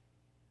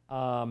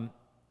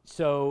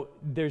 So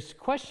there's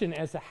question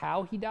as to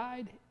how he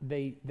died.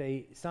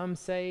 Some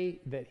say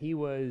that he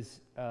was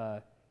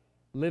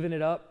living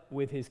it up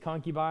with his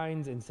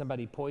concubines, and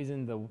somebody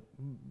poisoned the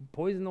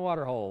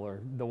water hole or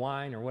the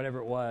wine or whatever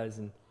it was,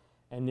 and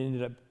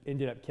ended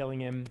up killing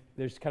him.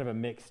 There's kind of a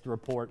mixed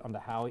report on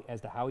as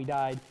to how he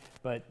died,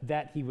 but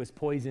that he was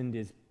poisoned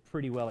is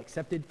pretty well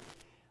accepted.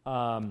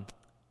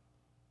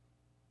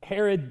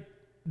 Herod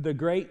the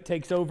Great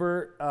takes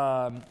over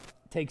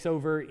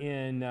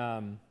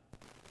in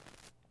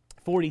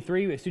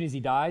 43 as soon as he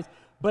dies,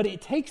 but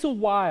it takes a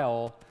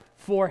while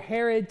for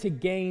Herod to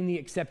gain the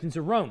acceptance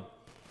of Rome.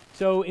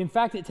 So, in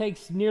fact, it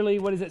takes nearly,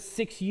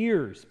 6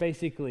 years,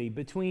 basically.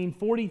 Between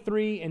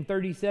 43 and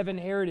 37,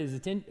 Herod is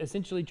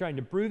essentially trying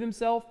to prove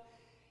himself.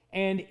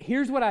 And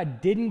here's what I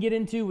didn't get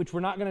into, which we're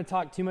not going to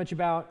talk too much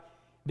about.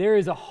 There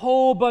is a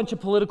whole bunch of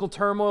political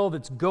turmoil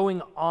that's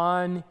going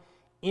on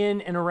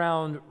in and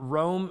around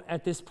Rome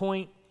at this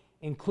point,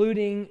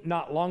 including,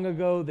 not long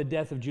ago, the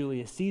death of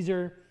Julius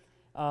Caesar.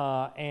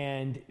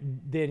 And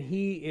then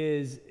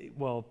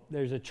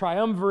there's a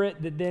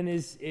triumvirate that then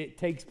it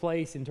takes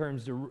place in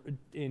terms to,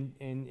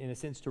 in a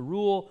sense, to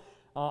rule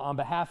on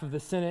behalf of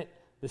the Senate.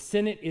 The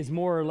Senate is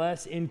more or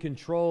less in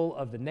control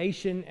of the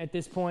nation at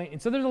this point.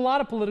 And so there's a lot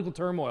of political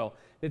turmoil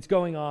that's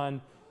going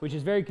on, which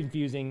is very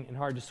confusing and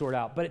hard to sort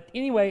out. But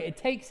anyway, it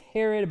takes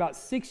Herod about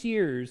 6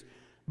 years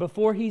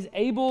before he's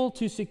able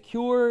to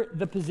secure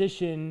the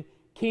position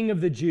King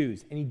of the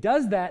Jews. And he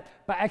does that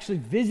by actually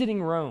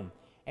visiting Rome.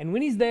 And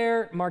when he's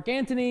there, Mark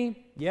Antony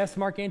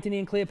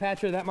and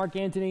Cleopatra, that Mark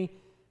Antony,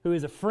 who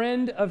is a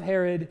friend of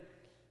Herod,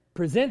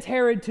 presents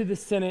Herod to the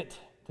Senate,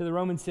 to the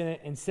Roman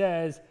Senate, and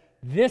says,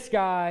 this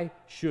guy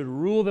should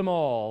rule them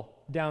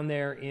all down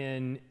there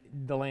in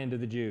the land of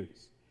the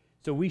Jews.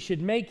 So we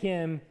should make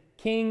him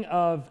King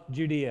of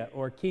Judea,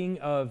 or King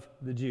of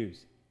the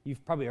Jews.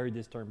 You've probably heard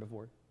this term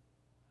before.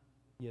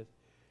 Yes.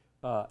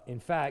 In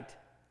fact,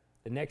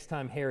 the next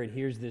time Herod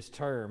hears this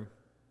term,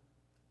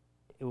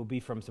 it will be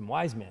from some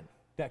wise men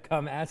that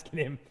come asking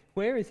him,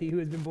 where is he who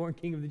has been born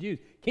King of the Jews?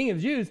 King of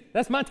the Jews,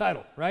 that's my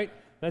title, right?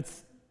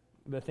 That's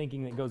the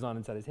thinking that goes on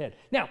inside his head.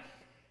 Now,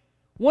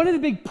 one of the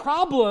big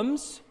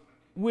problems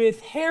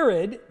with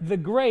Herod the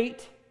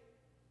Great,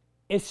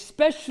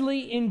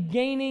 especially in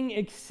gaining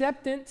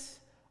acceptance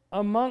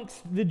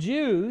amongst the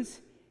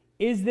Jews,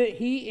 is that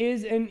he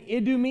is an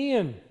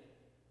Idumean.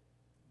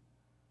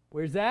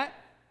 Where's that?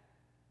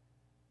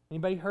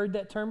 Anybody heard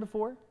that term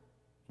before?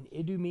 An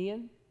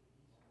Idumean?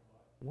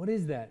 What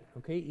is that?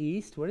 Okay,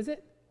 east. What is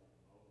it?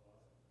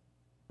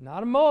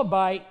 Not a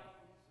Moabite.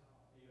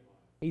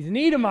 He's an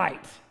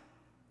Edomite.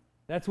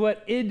 That's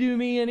what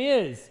Idumean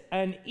is,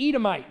 an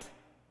Edomite.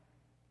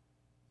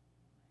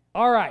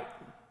 All right.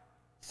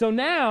 So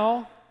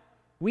now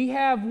we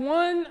have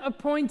one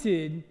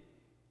appointed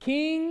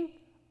King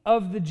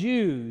of the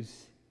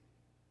Jews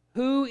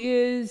who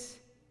is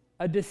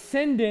a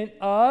descendant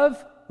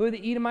of, who are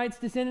the Edomites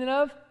descendant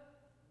of?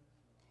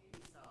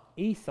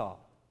 Esau.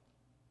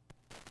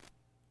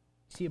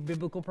 See a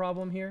biblical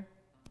problem here?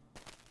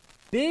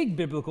 Big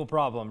biblical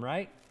problem,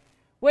 right?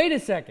 Wait a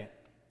second.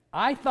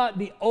 I thought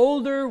the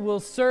older will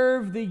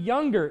serve the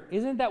younger.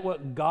 Isn't that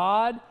what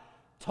God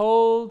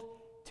told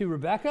to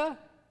Rebekah?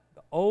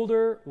 The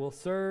older will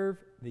serve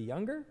the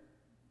younger?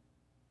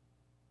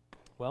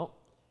 Well,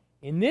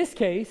 in this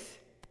case,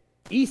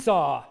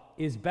 Esau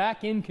is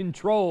back in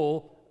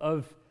control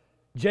of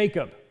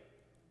Jacob.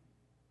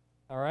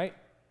 All right?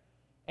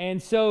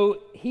 And so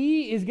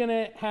he is going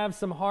to have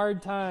some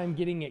hard time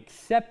getting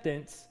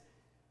acceptance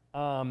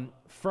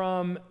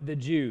from the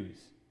Jews.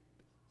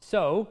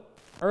 So,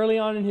 early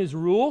on in his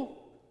rule,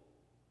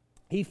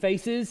 he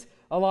faces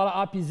a lot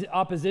of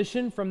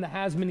opposition from the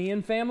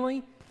Hasmonean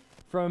family,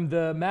 from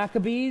the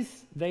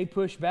Maccabees. They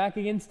push back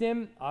against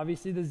him.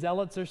 Obviously, the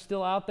Zealots are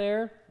still out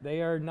there.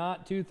 They are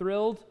not too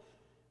thrilled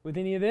with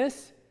any of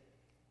this.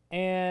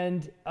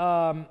 And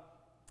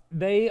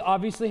they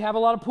obviously have a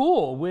lot of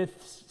pull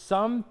with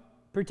some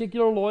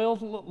particular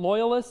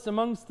loyalists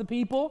amongst the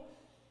people.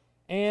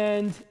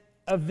 And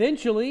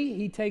eventually,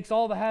 he takes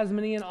all the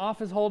Hasmonean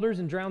office holders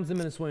and drowns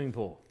them in a swimming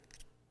pool.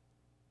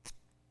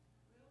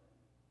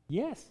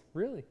 Yes,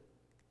 really.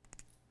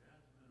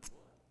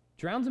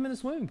 Drowns them in a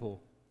swimming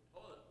pool.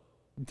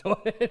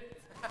 Toilet.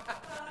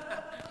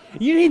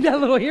 You need that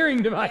little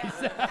hearing device.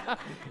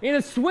 In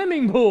a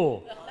swimming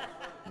pool.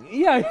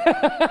 Yeah.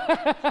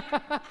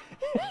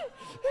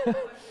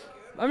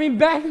 I mean,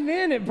 back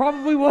then it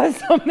probably was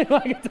something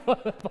like a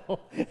toilet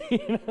bowl.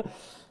 You know?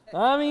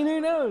 I mean,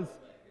 who knows?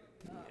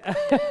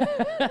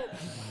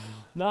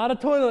 Not a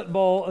toilet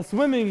bowl, a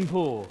swimming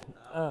pool.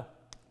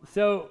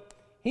 So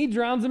he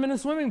drowns him in a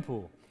swimming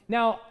pool.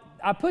 Now,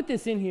 I put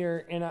this in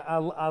here, and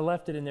I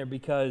left it in there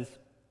because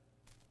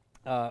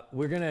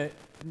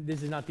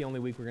this is not the only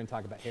week we're going to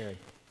talk about Herod.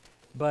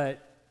 But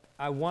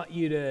I want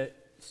you to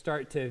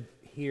start to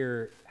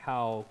hear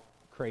how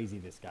crazy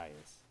this guy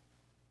is.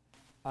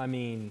 I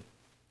mean,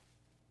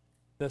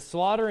 the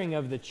slaughtering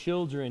of the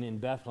children in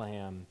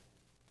Bethlehem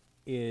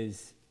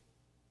is,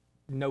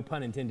 no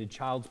pun intended,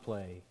 child's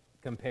play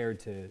compared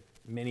to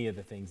many of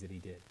the things that he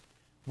did,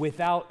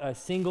 without a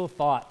single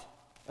thought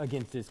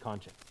against his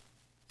conscience.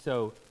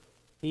 So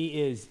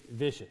he is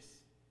vicious,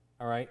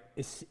 all right?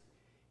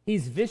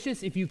 He's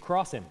vicious if you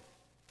cross him,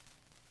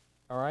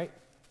 all right?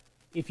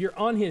 If you're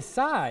on his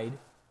side,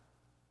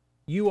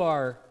 you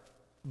are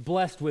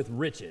blessed with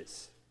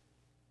riches,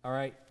 all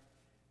right?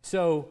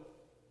 So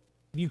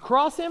if you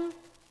cross him,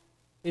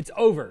 it's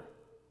over.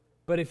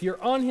 But if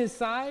you're on his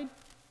side,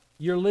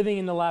 you're living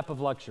in the lap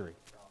of luxury.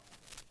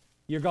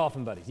 You're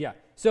golfing buddies, yeah.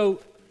 So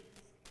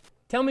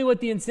tell me what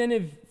the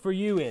incentive for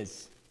you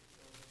is.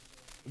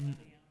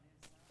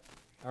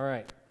 All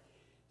right.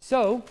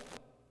 So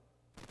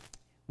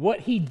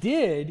what he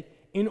did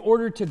in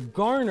order to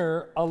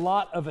garner a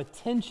lot of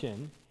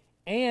attention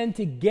and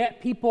to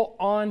get people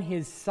on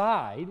his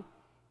side,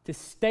 to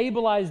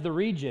stabilize the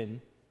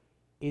region,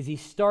 is he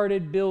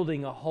started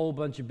building a whole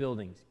bunch of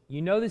buildings.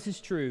 You know this is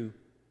true.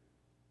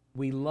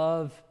 We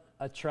love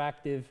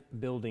attractive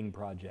building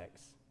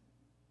projects.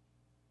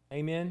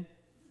 Amen?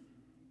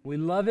 We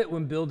love it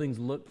when buildings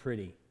look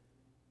pretty.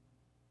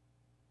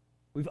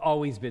 We've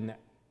always been that.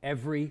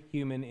 Every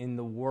human in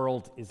the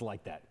world is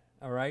like that,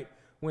 all right?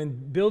 When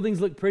buildings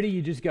look pretty,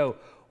 you just go,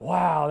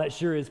 wow, that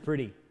sure is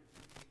pretty.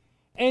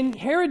 And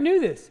Herod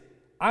knew this.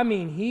 I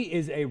mean, he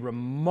is a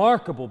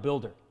remarkable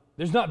builder.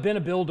 There's not been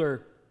a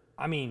builder,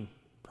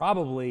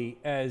 probably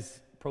as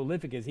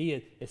prolific as he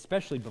is,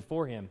 especially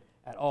before him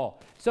at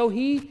all. So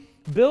he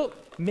built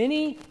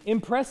many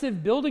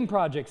impressive building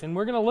projects, and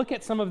we're going to look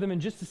at some of them in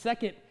just a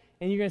second,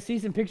 and you're going to see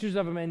some pictures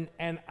of them,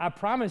 and I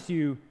promise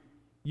you,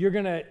 you're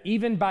going to,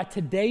 even by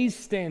today's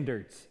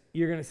standards,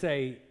 you're going to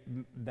say,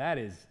 that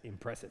is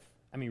impressive.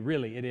 I mean,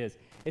 really, it is,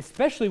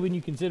 especially when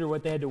you consider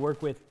what they had to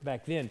work with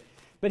back then.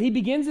 But he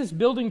begins this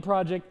building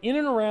project in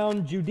and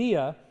around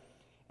Judea,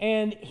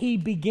 and he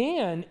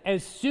began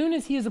as soon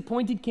as he is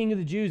appointed king of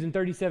the Jews in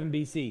 37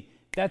 BC.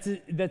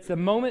 That's the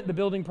moment the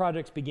building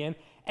projects begin,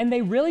 and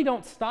they really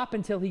don't stop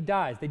until he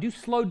dies. They do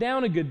slow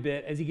down a good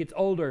bit as he gets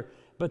older,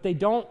 but they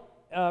don't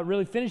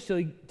really finish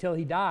till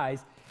he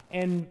dies,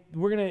 and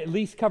we're going to at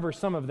least cover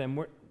some of them.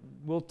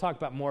 We'll talk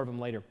about more of them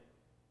later.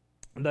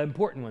 The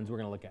important ones we're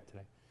going to look at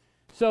today.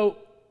 So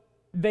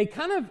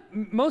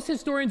most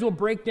historians will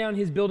break down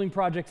his building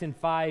projects in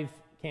five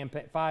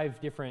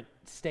different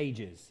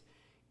stages.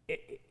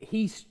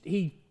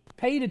 He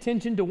paid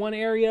attention to one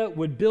area,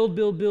 would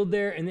build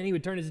there, and then he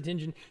would turn his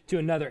attention to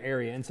another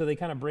area. And so they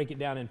kind of break it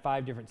down in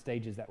 5 different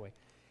stages that way.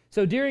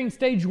 So during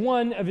stage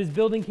 1 of his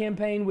building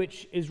campaign,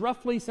 which is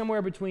roughly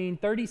somewhere between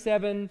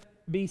 37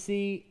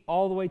 BC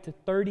all the way to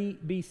 30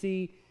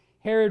 BC,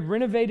 Herod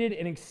renovated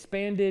and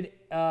expanded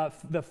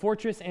the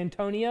fortress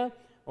Antonia,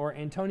 or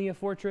Antonia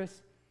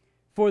Fortress.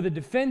 For the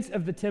defense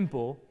of the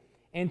temple,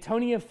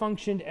 Antonia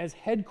functioned as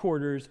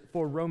headquarters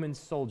for Roman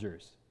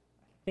soldiers.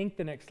 I think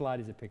the next slide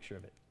is a picture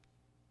of it,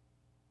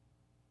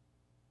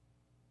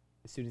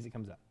 as soon as it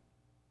comes up.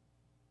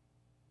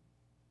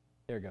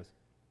 There it goes.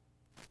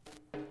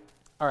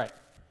 All right.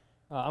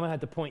 I'm going to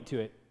have to point to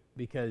it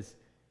because,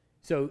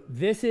 so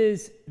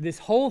this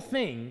whole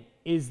thing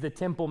is the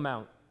Temple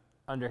Mount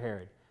under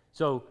Herod.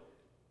 So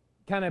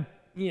kind of,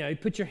 you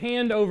put your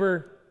hand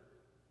over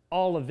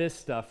all of this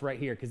stuff right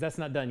here because that's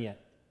not done yet.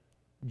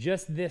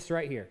 Just this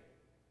right here,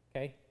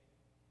 okay?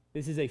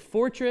 This is a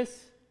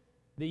fortress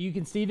that you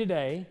can see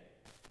today.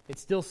 It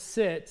still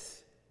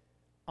sits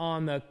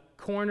on the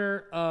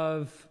corner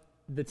of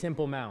the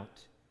Temple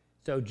Mount.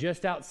 So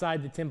just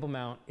outside the Temple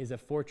Mount is a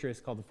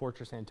fortress called the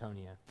Fortress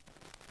Antonia.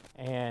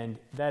 And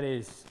that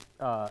is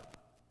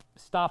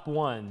stop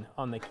 1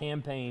 on the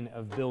campaign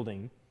of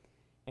building.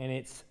 And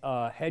it's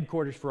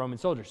headquarters for Roman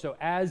soldiers. So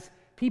as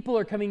people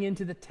are coming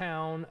into the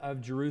town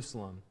of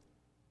Jerusalem,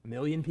 1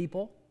 million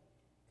people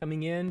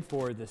coming in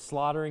for the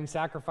slaughtering,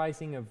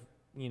 sacrificing of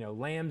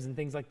lambs and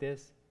things like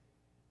this.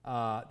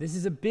 This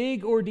is a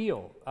big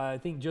ordeal. I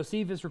think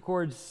Josephus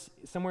records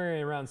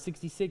somewhere around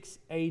 66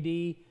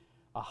 AD,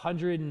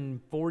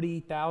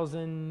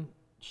 140,000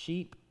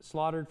 sheep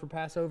slaughtered for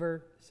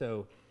Passover.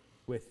 So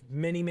with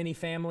many, many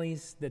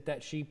families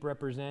that sheep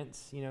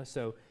represents,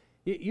 so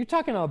you're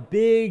talking a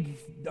big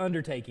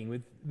undertaking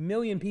with 1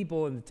 million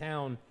people in the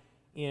town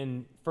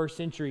in first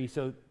century.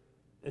 So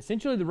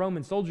essentially the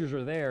Roman soldiers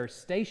are there,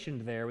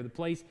 stationed there with a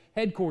place,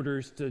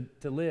 headquarters to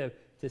live,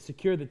 to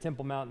secure the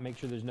Temple Mount and make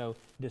sure there's no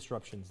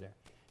disruptions there.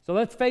 So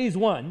that's phase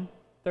 1,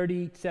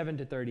 37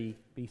 to 30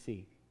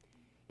 BC.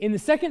 In the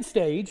second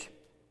stage,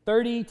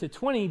 30 to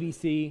 20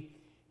 BC,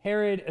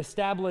 Herod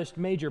established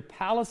major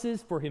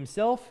palaces for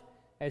himself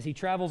as he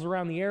travels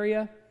around the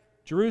area: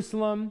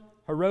 Jerusalem,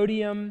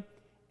 Herodium,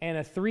 and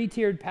a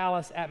 3-tiered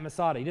palace at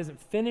Masada. He doesn't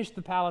finish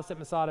the palace at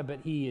Masada, but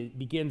he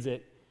begins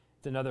it.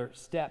 It's another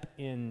step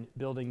in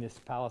building this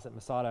palace at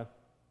Masada,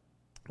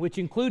 which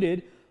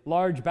included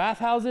large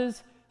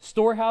bathhouses,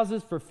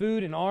 storehouses for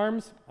food and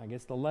arms. I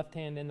guess the left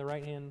hand and the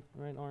right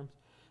arms.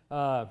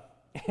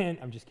 And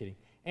I'm just kidding.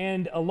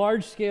 And a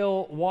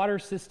large-scale water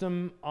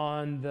system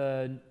on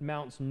the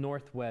mount's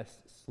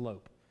northwest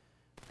slope.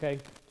 Okay,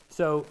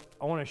 so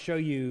I want to show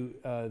you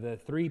the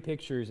 3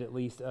 pictures, at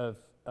least, of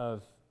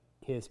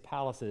his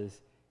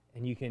palaces,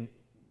 and a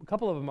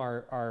couple of them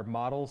are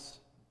models,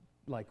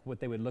 like what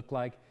they would look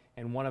like,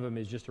 and one of them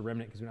is just a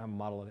remnant because we don't have a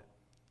model of it.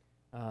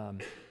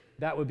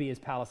 That would be his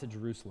palace at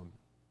Jerusalem.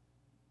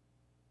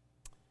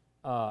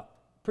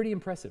 Pretty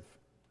impressive,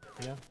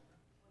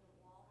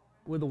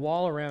 with a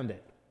wall around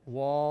it.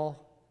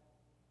 Wall,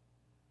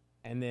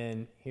 and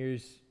then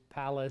here's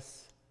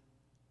palace,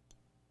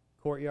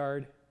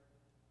 courtyard,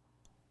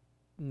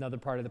 another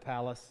part of the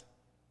palace,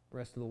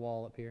 rest of the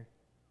wall up here.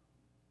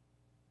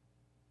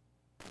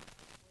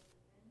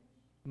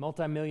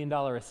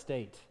 Multi-million-dollar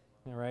estate,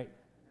 all right?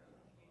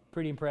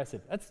 Pretty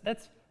impressive.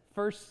 That's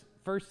first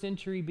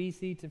century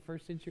BC to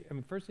first century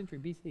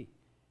BC.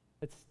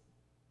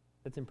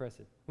 That's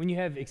impressive. When you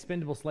have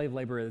expendable slave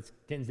labor, that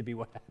tends to be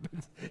what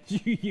happens.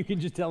 You can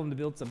just tell them to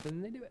build something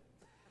and they do it.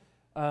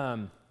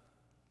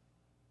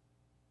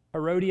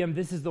 Herodium,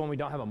 this is the one we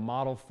don't have a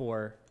model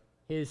for.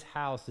 His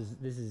house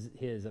this is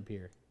his up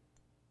here.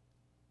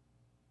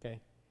 Okay,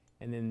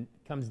 and then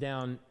comes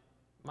down.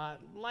 My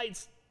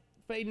light's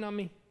fading on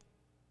me.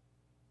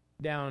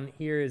 Down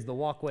here is the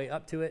walkway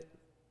up to it,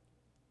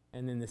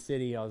 and then the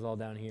city is all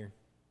down here.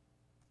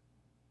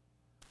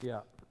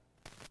 Yeah,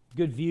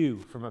 good view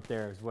from up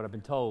there is what I've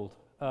been told.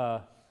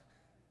 And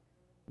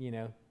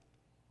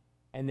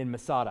then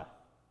Masada.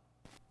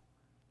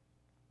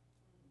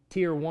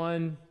 Tier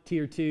 1,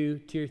 Tier 2,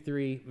 Tier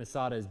 3,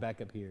 Masada is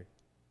back up here.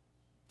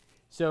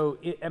 So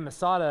at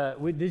Masada,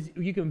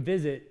 you can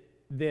visit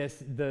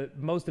this.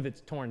 Most of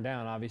it's torn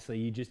down, obviously.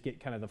 You just get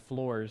kind of the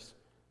floors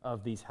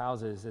of these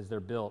houses as they're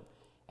built.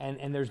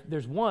 And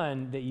there's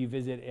one that you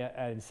visit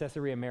in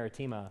Caesarea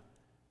Maritima,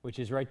 which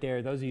is right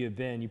there. Those of you who have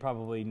been, you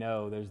probably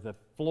know there's the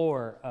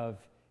floor of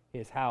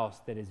his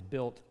house that is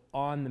built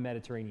on the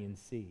Mediterranean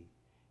Sea,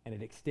 and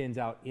it extends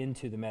out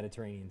into the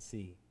Mediterranean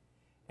Sea.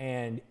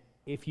 And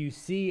if you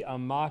see a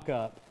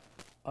mock-up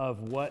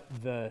of what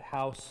the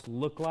house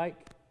looked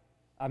like,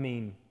 I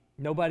mean,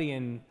 nobody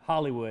in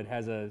Hollywood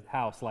has a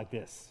house like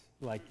this.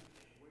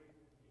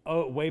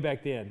 Way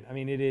back then. I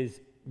mean, it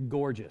is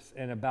gorgeous,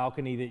 and a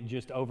balcony that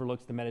just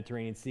overlooks the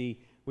Mediterranean Sea,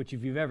 which,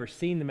 if you've ever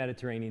seen the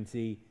Mediterranean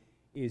Sea,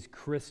 is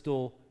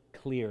crystal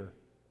clear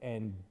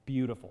and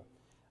beautiful.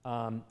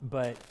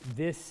 But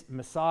this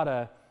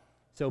Masada,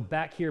 so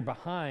back here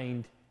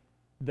behind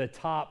the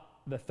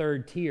top, the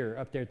 3rd tier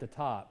up there at the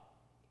top,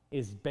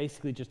 is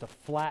basically just a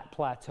flat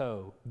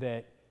plateau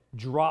that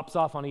drops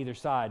off on either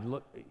side,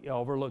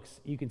 overlooks,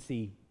 you can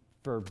see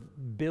for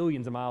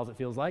billions of miles, it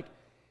feels like.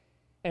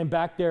 And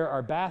back there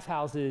are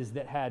bathhouses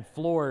that had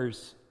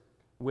floors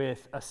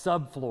with a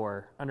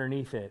subfloor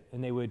underneath it,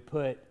 and they would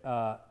put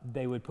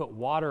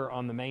water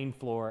on the main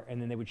floor,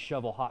 and then they would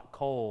shovel hot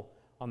coal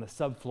on the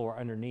subfloor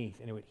underneath,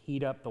 and it would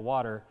heat up the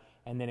water,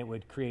 and then it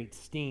would create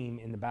steam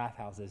in the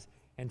bathhouses.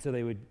 And so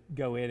they would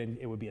go in, and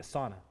it would be a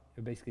sauna. It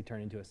would basically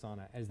turn into a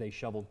sauna as they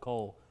shoveled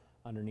coal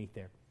underneath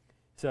there.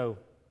 So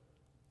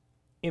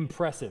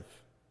impressive.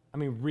 I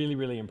mean, really,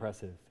 really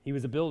impressive. He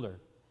was a builder.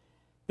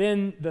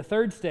 Then the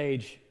 3rd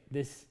stage,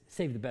 this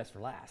saved the best for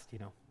last,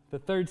 The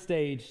 3rd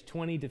stage,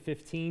 20 to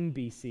 15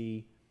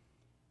 BC,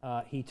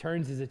 he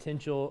turns his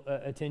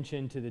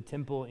attention to the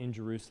temple in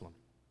Jerusalem.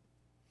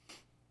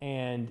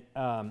 And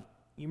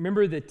you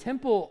remember the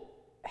temple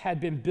had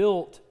been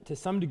built to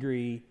some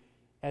degree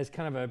as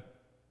kind of a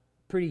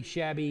pretty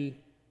shabby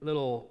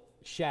little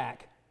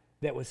shack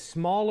that was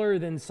smaller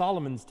than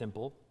Solomon's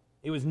temple.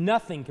 It was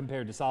nothing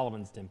compared to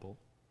Solomon's temple.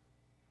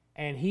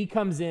 And he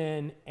comes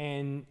in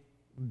and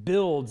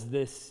builds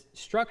this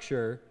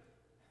structure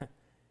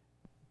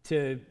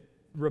to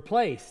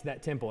replace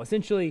that temple.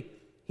 Essentially,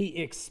 he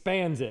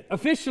expands it.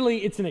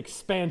 Officially, it's an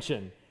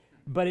expansion,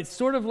 but it's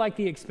sort of like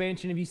the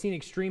expansion. Have you seen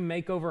Extreme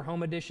Makeover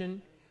Home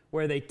Edition,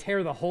 where they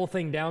tear the whole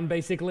thing down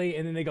basically,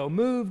 and then they go,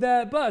 move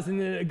that bus, and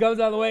then it goes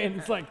out of the way, and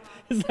it's like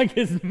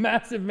this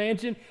massive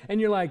mansion,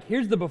 and you're like,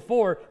 here's the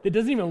before that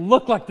doesn't even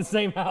look like the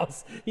same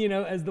house,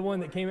 as the one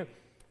that came in.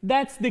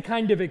 That's the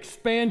kind of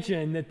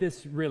expansion that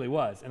this really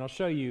was, and I'll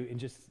show you in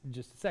just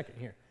a second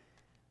here.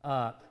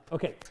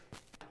 Okay.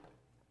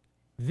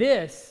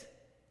 This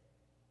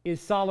is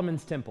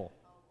Solomon's temple.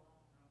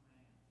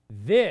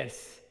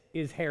 This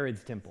is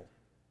Herod's temple.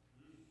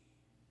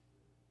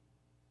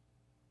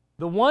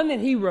 The one that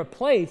he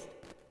replaced,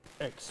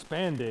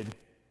 expanded,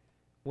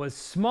 was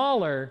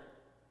smaller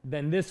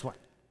than this one.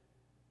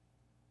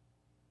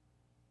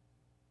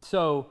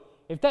 So,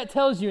 if that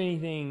tells you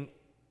anything,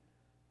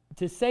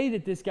 to say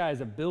that this guy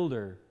is a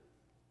builder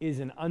is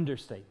an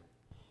understatement.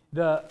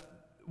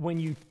 When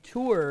you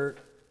tour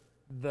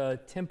the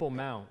Temple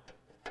Mount,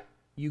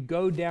 you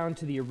go down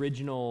to the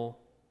original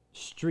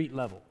street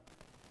level.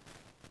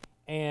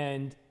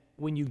 And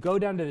when you go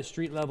down to the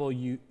street level,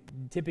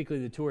 typically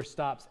the tour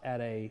stops at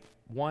a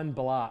when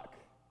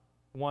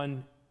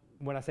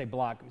I say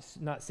block, it's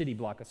not city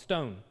block, a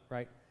stone,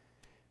 right?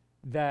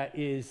 That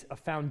is a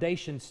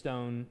foundation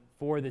stone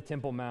for the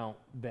Temple Mount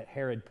that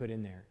Herod put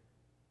in there.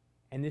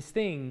 And this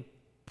thing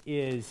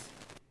is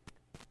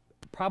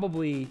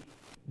probably,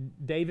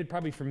 David,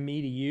 probably from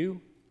me to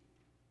you,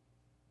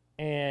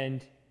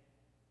 and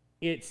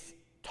it's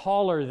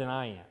taller than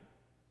I am.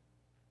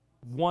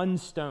 One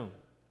stone.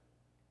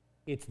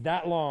 It's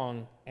that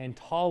long and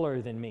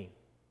taller than me.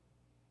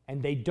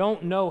 And they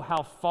don't know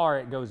how far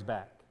it goes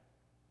back.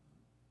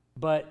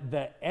 But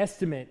the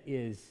estimate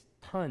is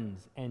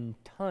tons and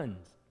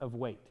tons of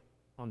weight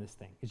on this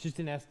thing. It's just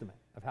an estimate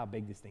of how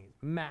big this thing is.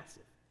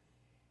 Massive.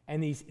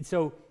 And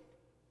so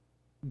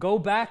go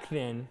back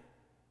then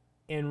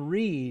and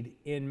read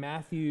in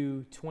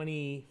Matthew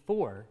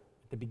 24,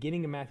 at the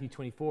beginning of Matthew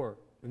 24,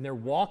 when they're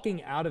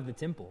walking out of the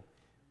temple,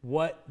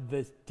 what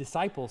the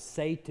disciples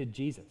say to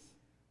Jesus.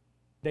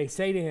 They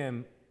say to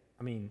him,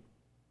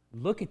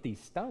 look at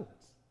these stones.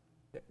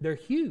 They're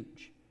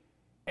huge.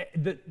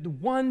 The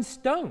one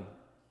stone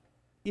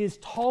is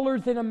taller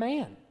than a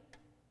man.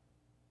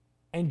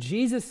 And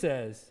Jesus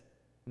says,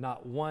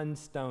 not one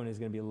stone is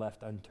going to be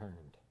left unturned.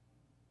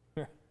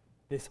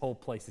 This whole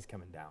place is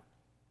coming down.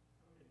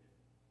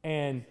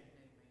 And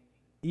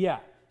yeah,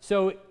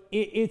 so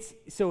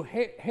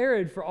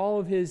Herod, for all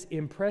of his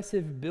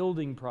impressive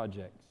building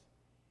projects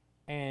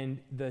and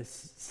the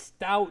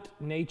stout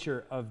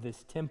nature of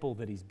this temple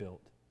that he's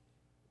built,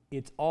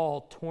 it's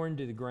all torn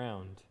to the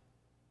ground,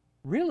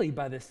 really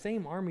by the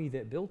same army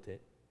that built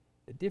it.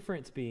 The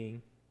difference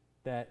being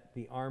that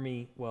the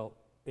army, well,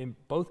 in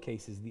both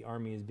cases, the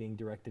army is being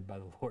directed by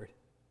the Lord,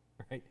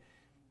 right?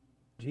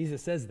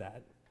 Jesus says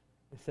that.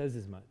 It says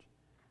as much.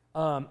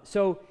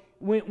 So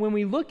when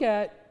we look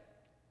at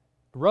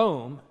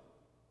Rome,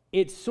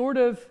 it's sort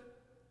of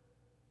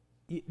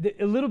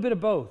a little bit of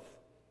both.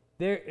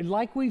 There,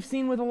 like we've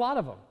seen with a lot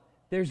of them,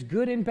 there's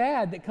good and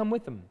bad that come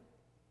with them.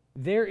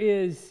 There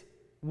is,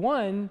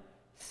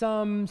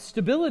 some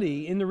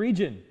stability in the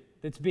region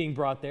that's being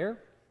brought there.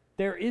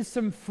 There is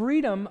some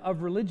freedom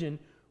of religion,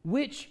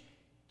 which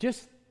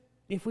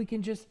if we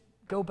can just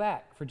go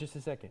back for just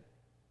a second.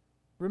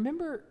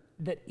 Remember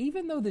that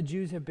even though the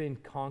Jews have been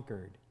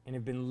conquered and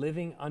have been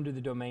living under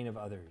the domain of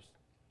others,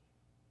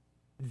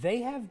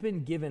 they have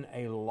been given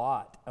a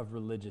lot of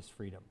religious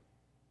freedom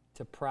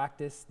to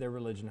practice their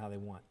religion how they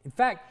want. In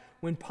fact,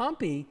 when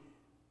Pompey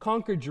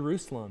conquered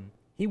Jerusalem,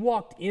 he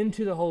walked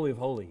into the Holy of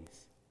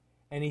Holies,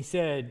 and he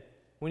said,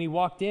 when he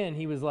walked in,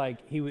 he was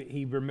like, he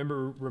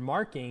remember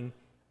remarking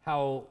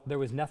how there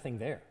was nothing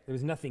there. There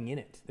was nothing in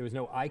it. There was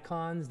no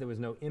icons, there was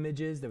no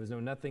images, there was no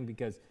nothing,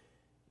 because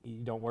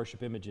you don't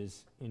worship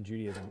images in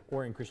Judaism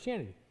or in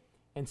Christianity.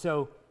 And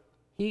so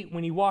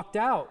when he walked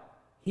out,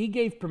 he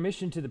gave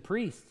permission to the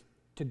priest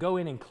to go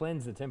in and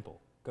cleanse the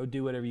temple. Go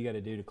do whatever you got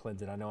to do to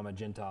cleanse it. I know I'm a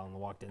Gentile and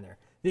walked in there.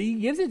 He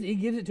gives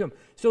it to him.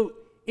 So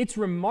it's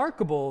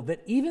remarkable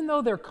that even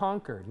though they're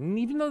conquered, and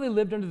even though they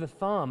lived under the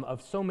thumb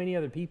of so many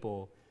other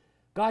people,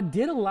 God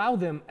did allow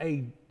them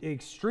an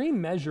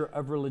extreme measure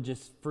of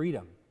religious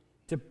freedom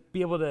to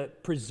be able to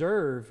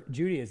preserve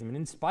Judaism. And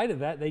in spite of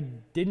that, they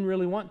didn't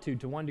really want to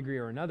one degree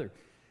or another.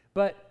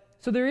 But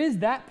so there is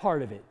that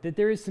part of it, that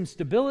there is some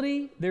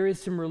stability, there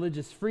is some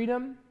religious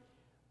freedom,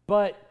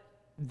 but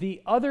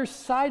the other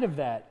side of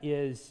that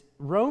is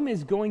Rome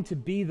is going to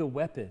be the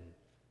weapon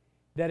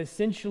that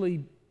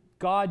essentially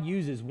God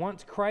uses.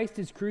 Once Christ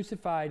is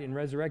crucified and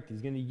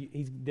resurrected,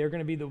 they're going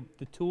to be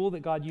the tool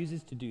that God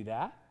uses to do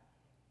that.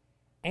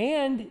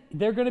 And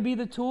they're going to be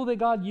the tool that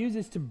God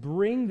uses to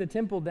bring the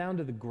temple down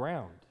to the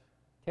ground,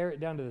 tear it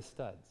down to the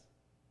studs,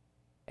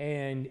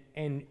 and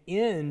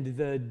end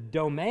the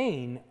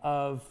domain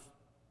of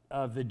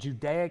the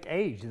Judaic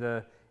age,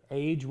 the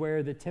age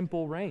where the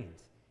temple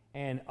reigns,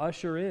 and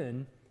usher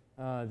in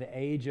the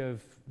age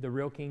of the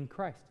real King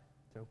Christ.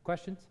 So,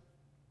 questions?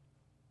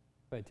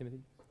 Go ahead,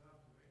 Timothy.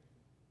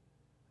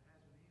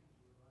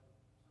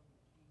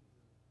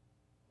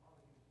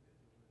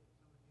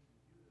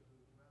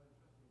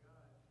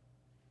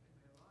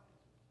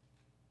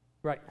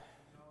 Right.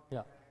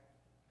 Yeah.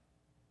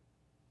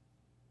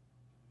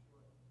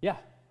 Yeah.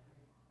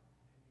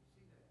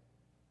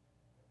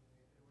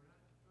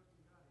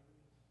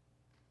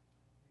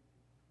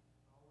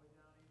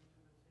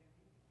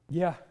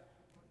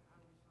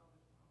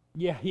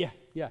 Yeah.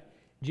 Yeah.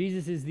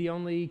 Jesus is the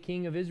only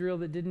king of Israel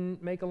that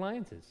didn't make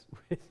alliances.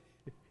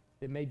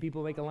 It made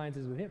people make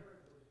alliances with him.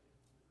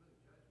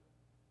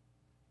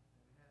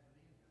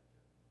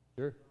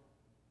 Sure.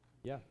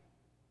 Yeah.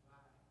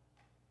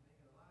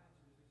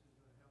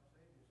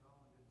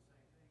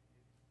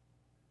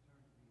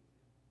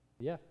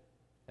 Yeah,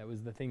 that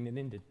was the thing that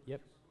ended.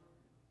 Yep.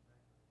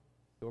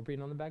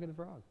 Scorpion on the back of the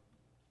frog.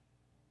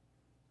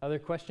 Other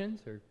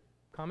questions or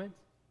comments?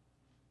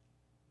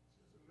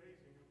 It's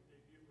amazing what they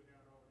did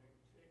without all the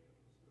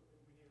technical stuff that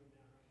we have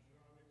now,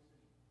 hydraulics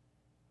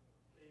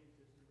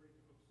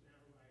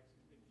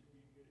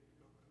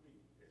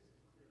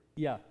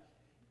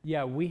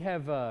Yeah. We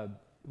have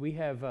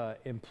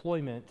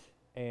employment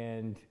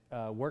and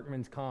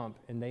workman's comp,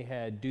 and they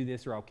had do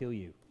this or I'll kill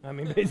you. I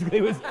mean, basically,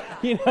 it was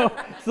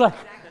it's like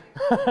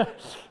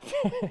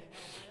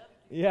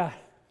yeah.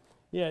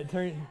 It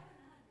turned.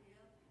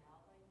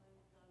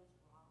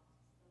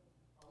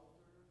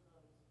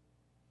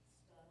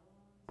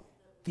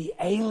 The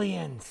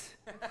aliens.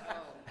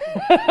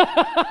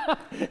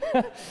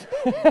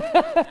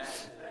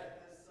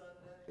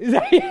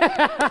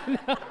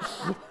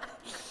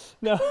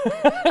 No.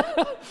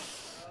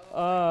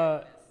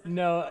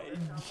 No.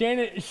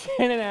 Shannon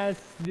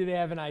asked, do they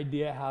have an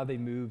idea how they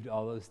moved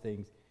all those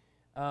things?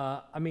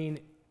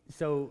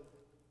 So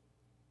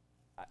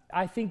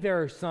I think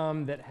there are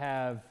some that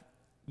have,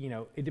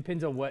 it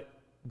depends on what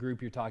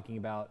group you're talking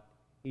about.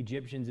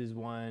 Egyptians is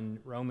one,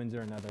 Romans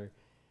are another.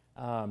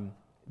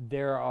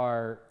 There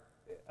are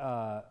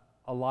a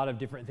lot of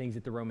different things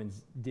that the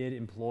Romans did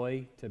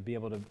employ to be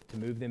able to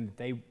move them that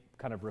they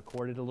kind of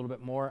recorded a little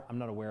bit more. I'm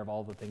not aware of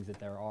all the things that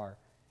there are.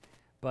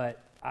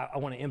 But I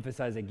want to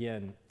emphasize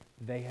again,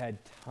 they had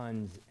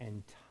tons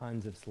and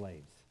tons of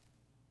slaves.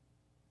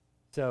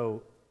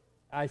 So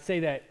I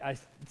say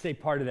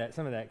part of that,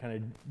 some of that kind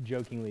of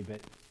jokingly, but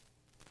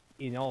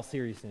in all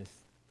seriousness,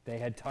 they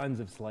had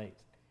tons of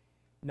slaves.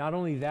 Not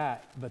only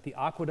that, but the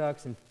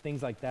aqueducts and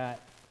things like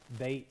that,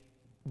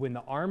 when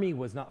the army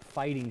was not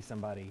fighting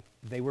somebody,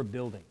 they were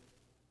building.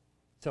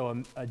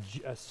 So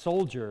a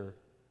soldier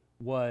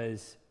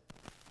was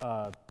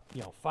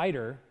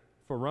fighter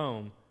for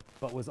Rome,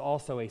 but was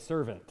also a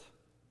servant.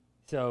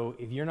 So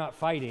if you're not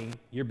fighting,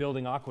 you're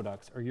building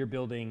aqueducts, or you're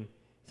building.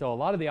 So a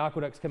lot of the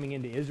aqueducts coming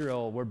into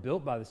Israel were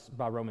built by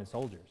Roman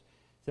soldiers.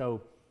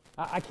 So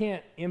I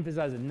can't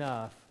emphasize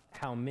enough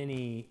how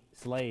many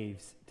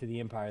slaves to the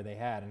empire they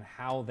had and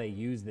how they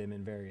used them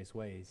in various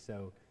ways.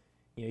 So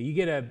you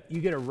get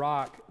a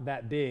rock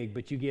that big,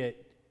 but you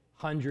get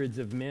hundreds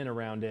of men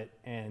around it,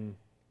 and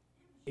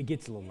it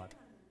gets a little much.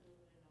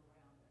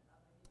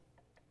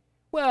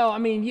 Well,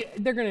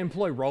 they're going to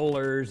employ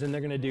rollers, and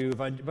they're going to do a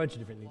bunch of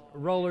different things,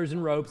 rollers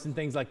and ropes and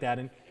things like that.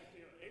 And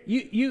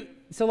you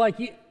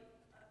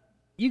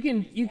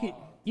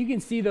can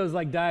see those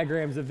like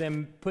diagrams of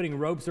them putting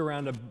ropes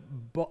around a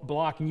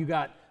block, and you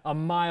got a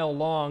mile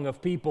long of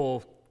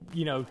people,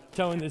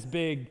 towing this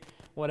big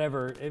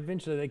whatever.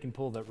 Eventually, they can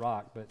pull that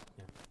rock, but.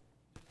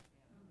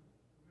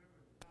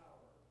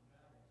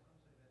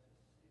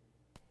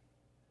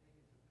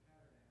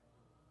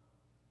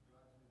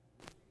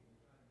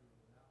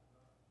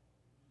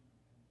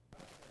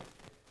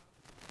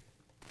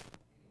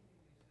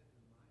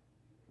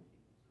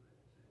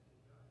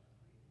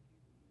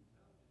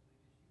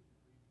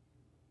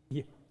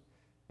 Yeah.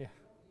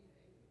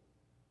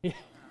 Yeah.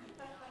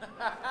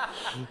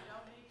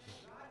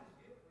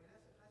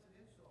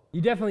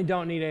 You definitely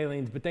don't need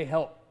aliens, but they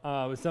help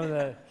with some of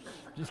the.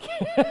 Just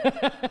kidding.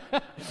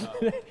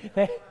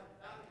 Yeah.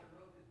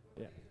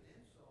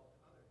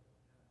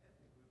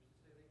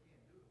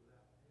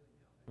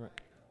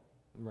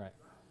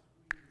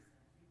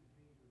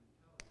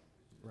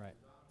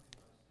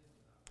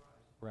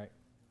 Right.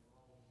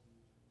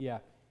 Yeah.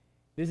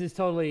 This is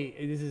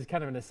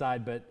kind of an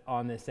aside, but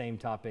on the same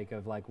topic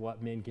of like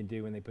what men can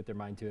do when they put their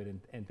mind to it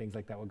and things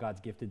like that, what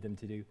God's gifted them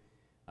to do.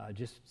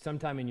 Just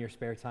sometime in your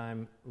spare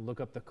time, look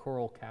up the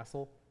Coral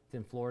Castle. It's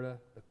in Florida,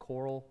 the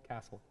Coral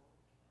Castle.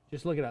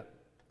 Just look it up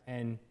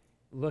and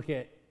look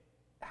at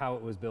how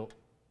it was built.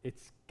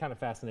 It's kind of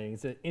fascinating.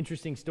 It's an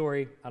interesting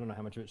story. I don't know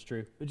how much of it's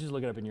true, but just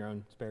look it up in your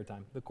own spare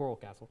time, the Coral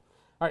Castle.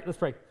 All right, let's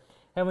pray.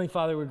 Heavenly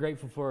Father, we're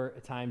grateful for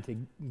a time to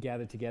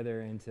gather together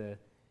and to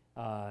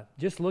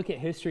just look at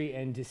history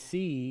and to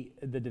see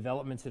the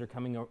developments that are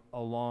coming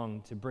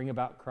along to bring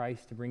about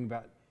Christ, to bring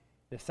about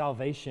the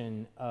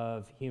salvation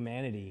of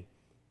humanity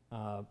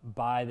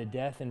by the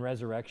death and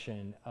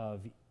resurrection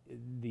of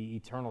the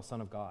eternal Son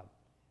of God.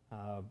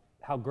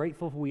 How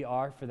grateful we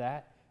are for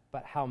that,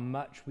 but how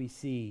much we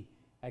see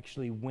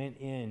actually went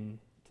in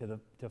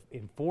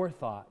in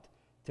forethought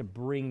to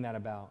bring that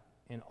about,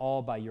 and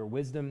all by your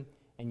wisdom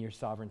and your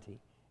sovereignty.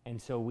 And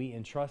so we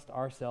entrust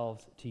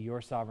ourselves to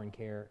your sovereign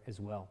care as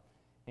well,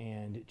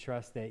 and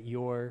trust that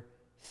you're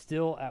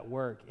still at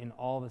work in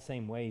all the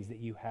same ways that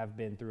you have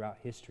been throughout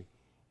history.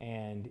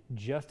 And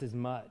just as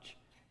much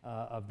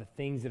of the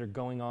things that are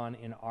going on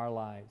in our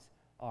lives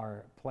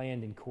are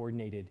planned and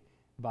coordinated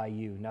by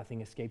you. Nothing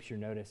escapes your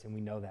notice, and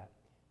we know that.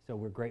 So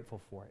we're grateful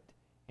for it.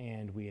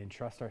 And we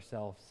entrust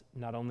ourselves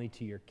not only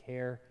to your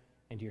care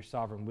and to your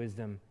sovereign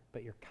wisdom,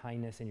 but your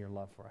kindness and your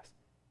love for us.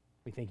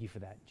 We thank you for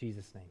that. In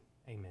Jesus' name,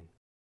 amen.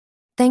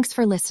 Thanks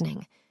for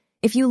listening.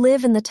 If you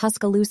live in the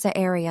Tuscaloosa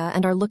area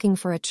and are looking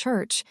for a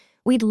church,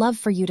 we'd love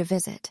for you to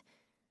visit.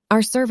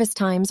 Our service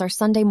times are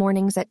Sunday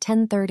mornings at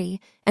 10:30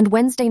 and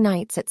Wednesday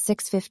nights at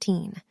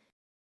 6:15.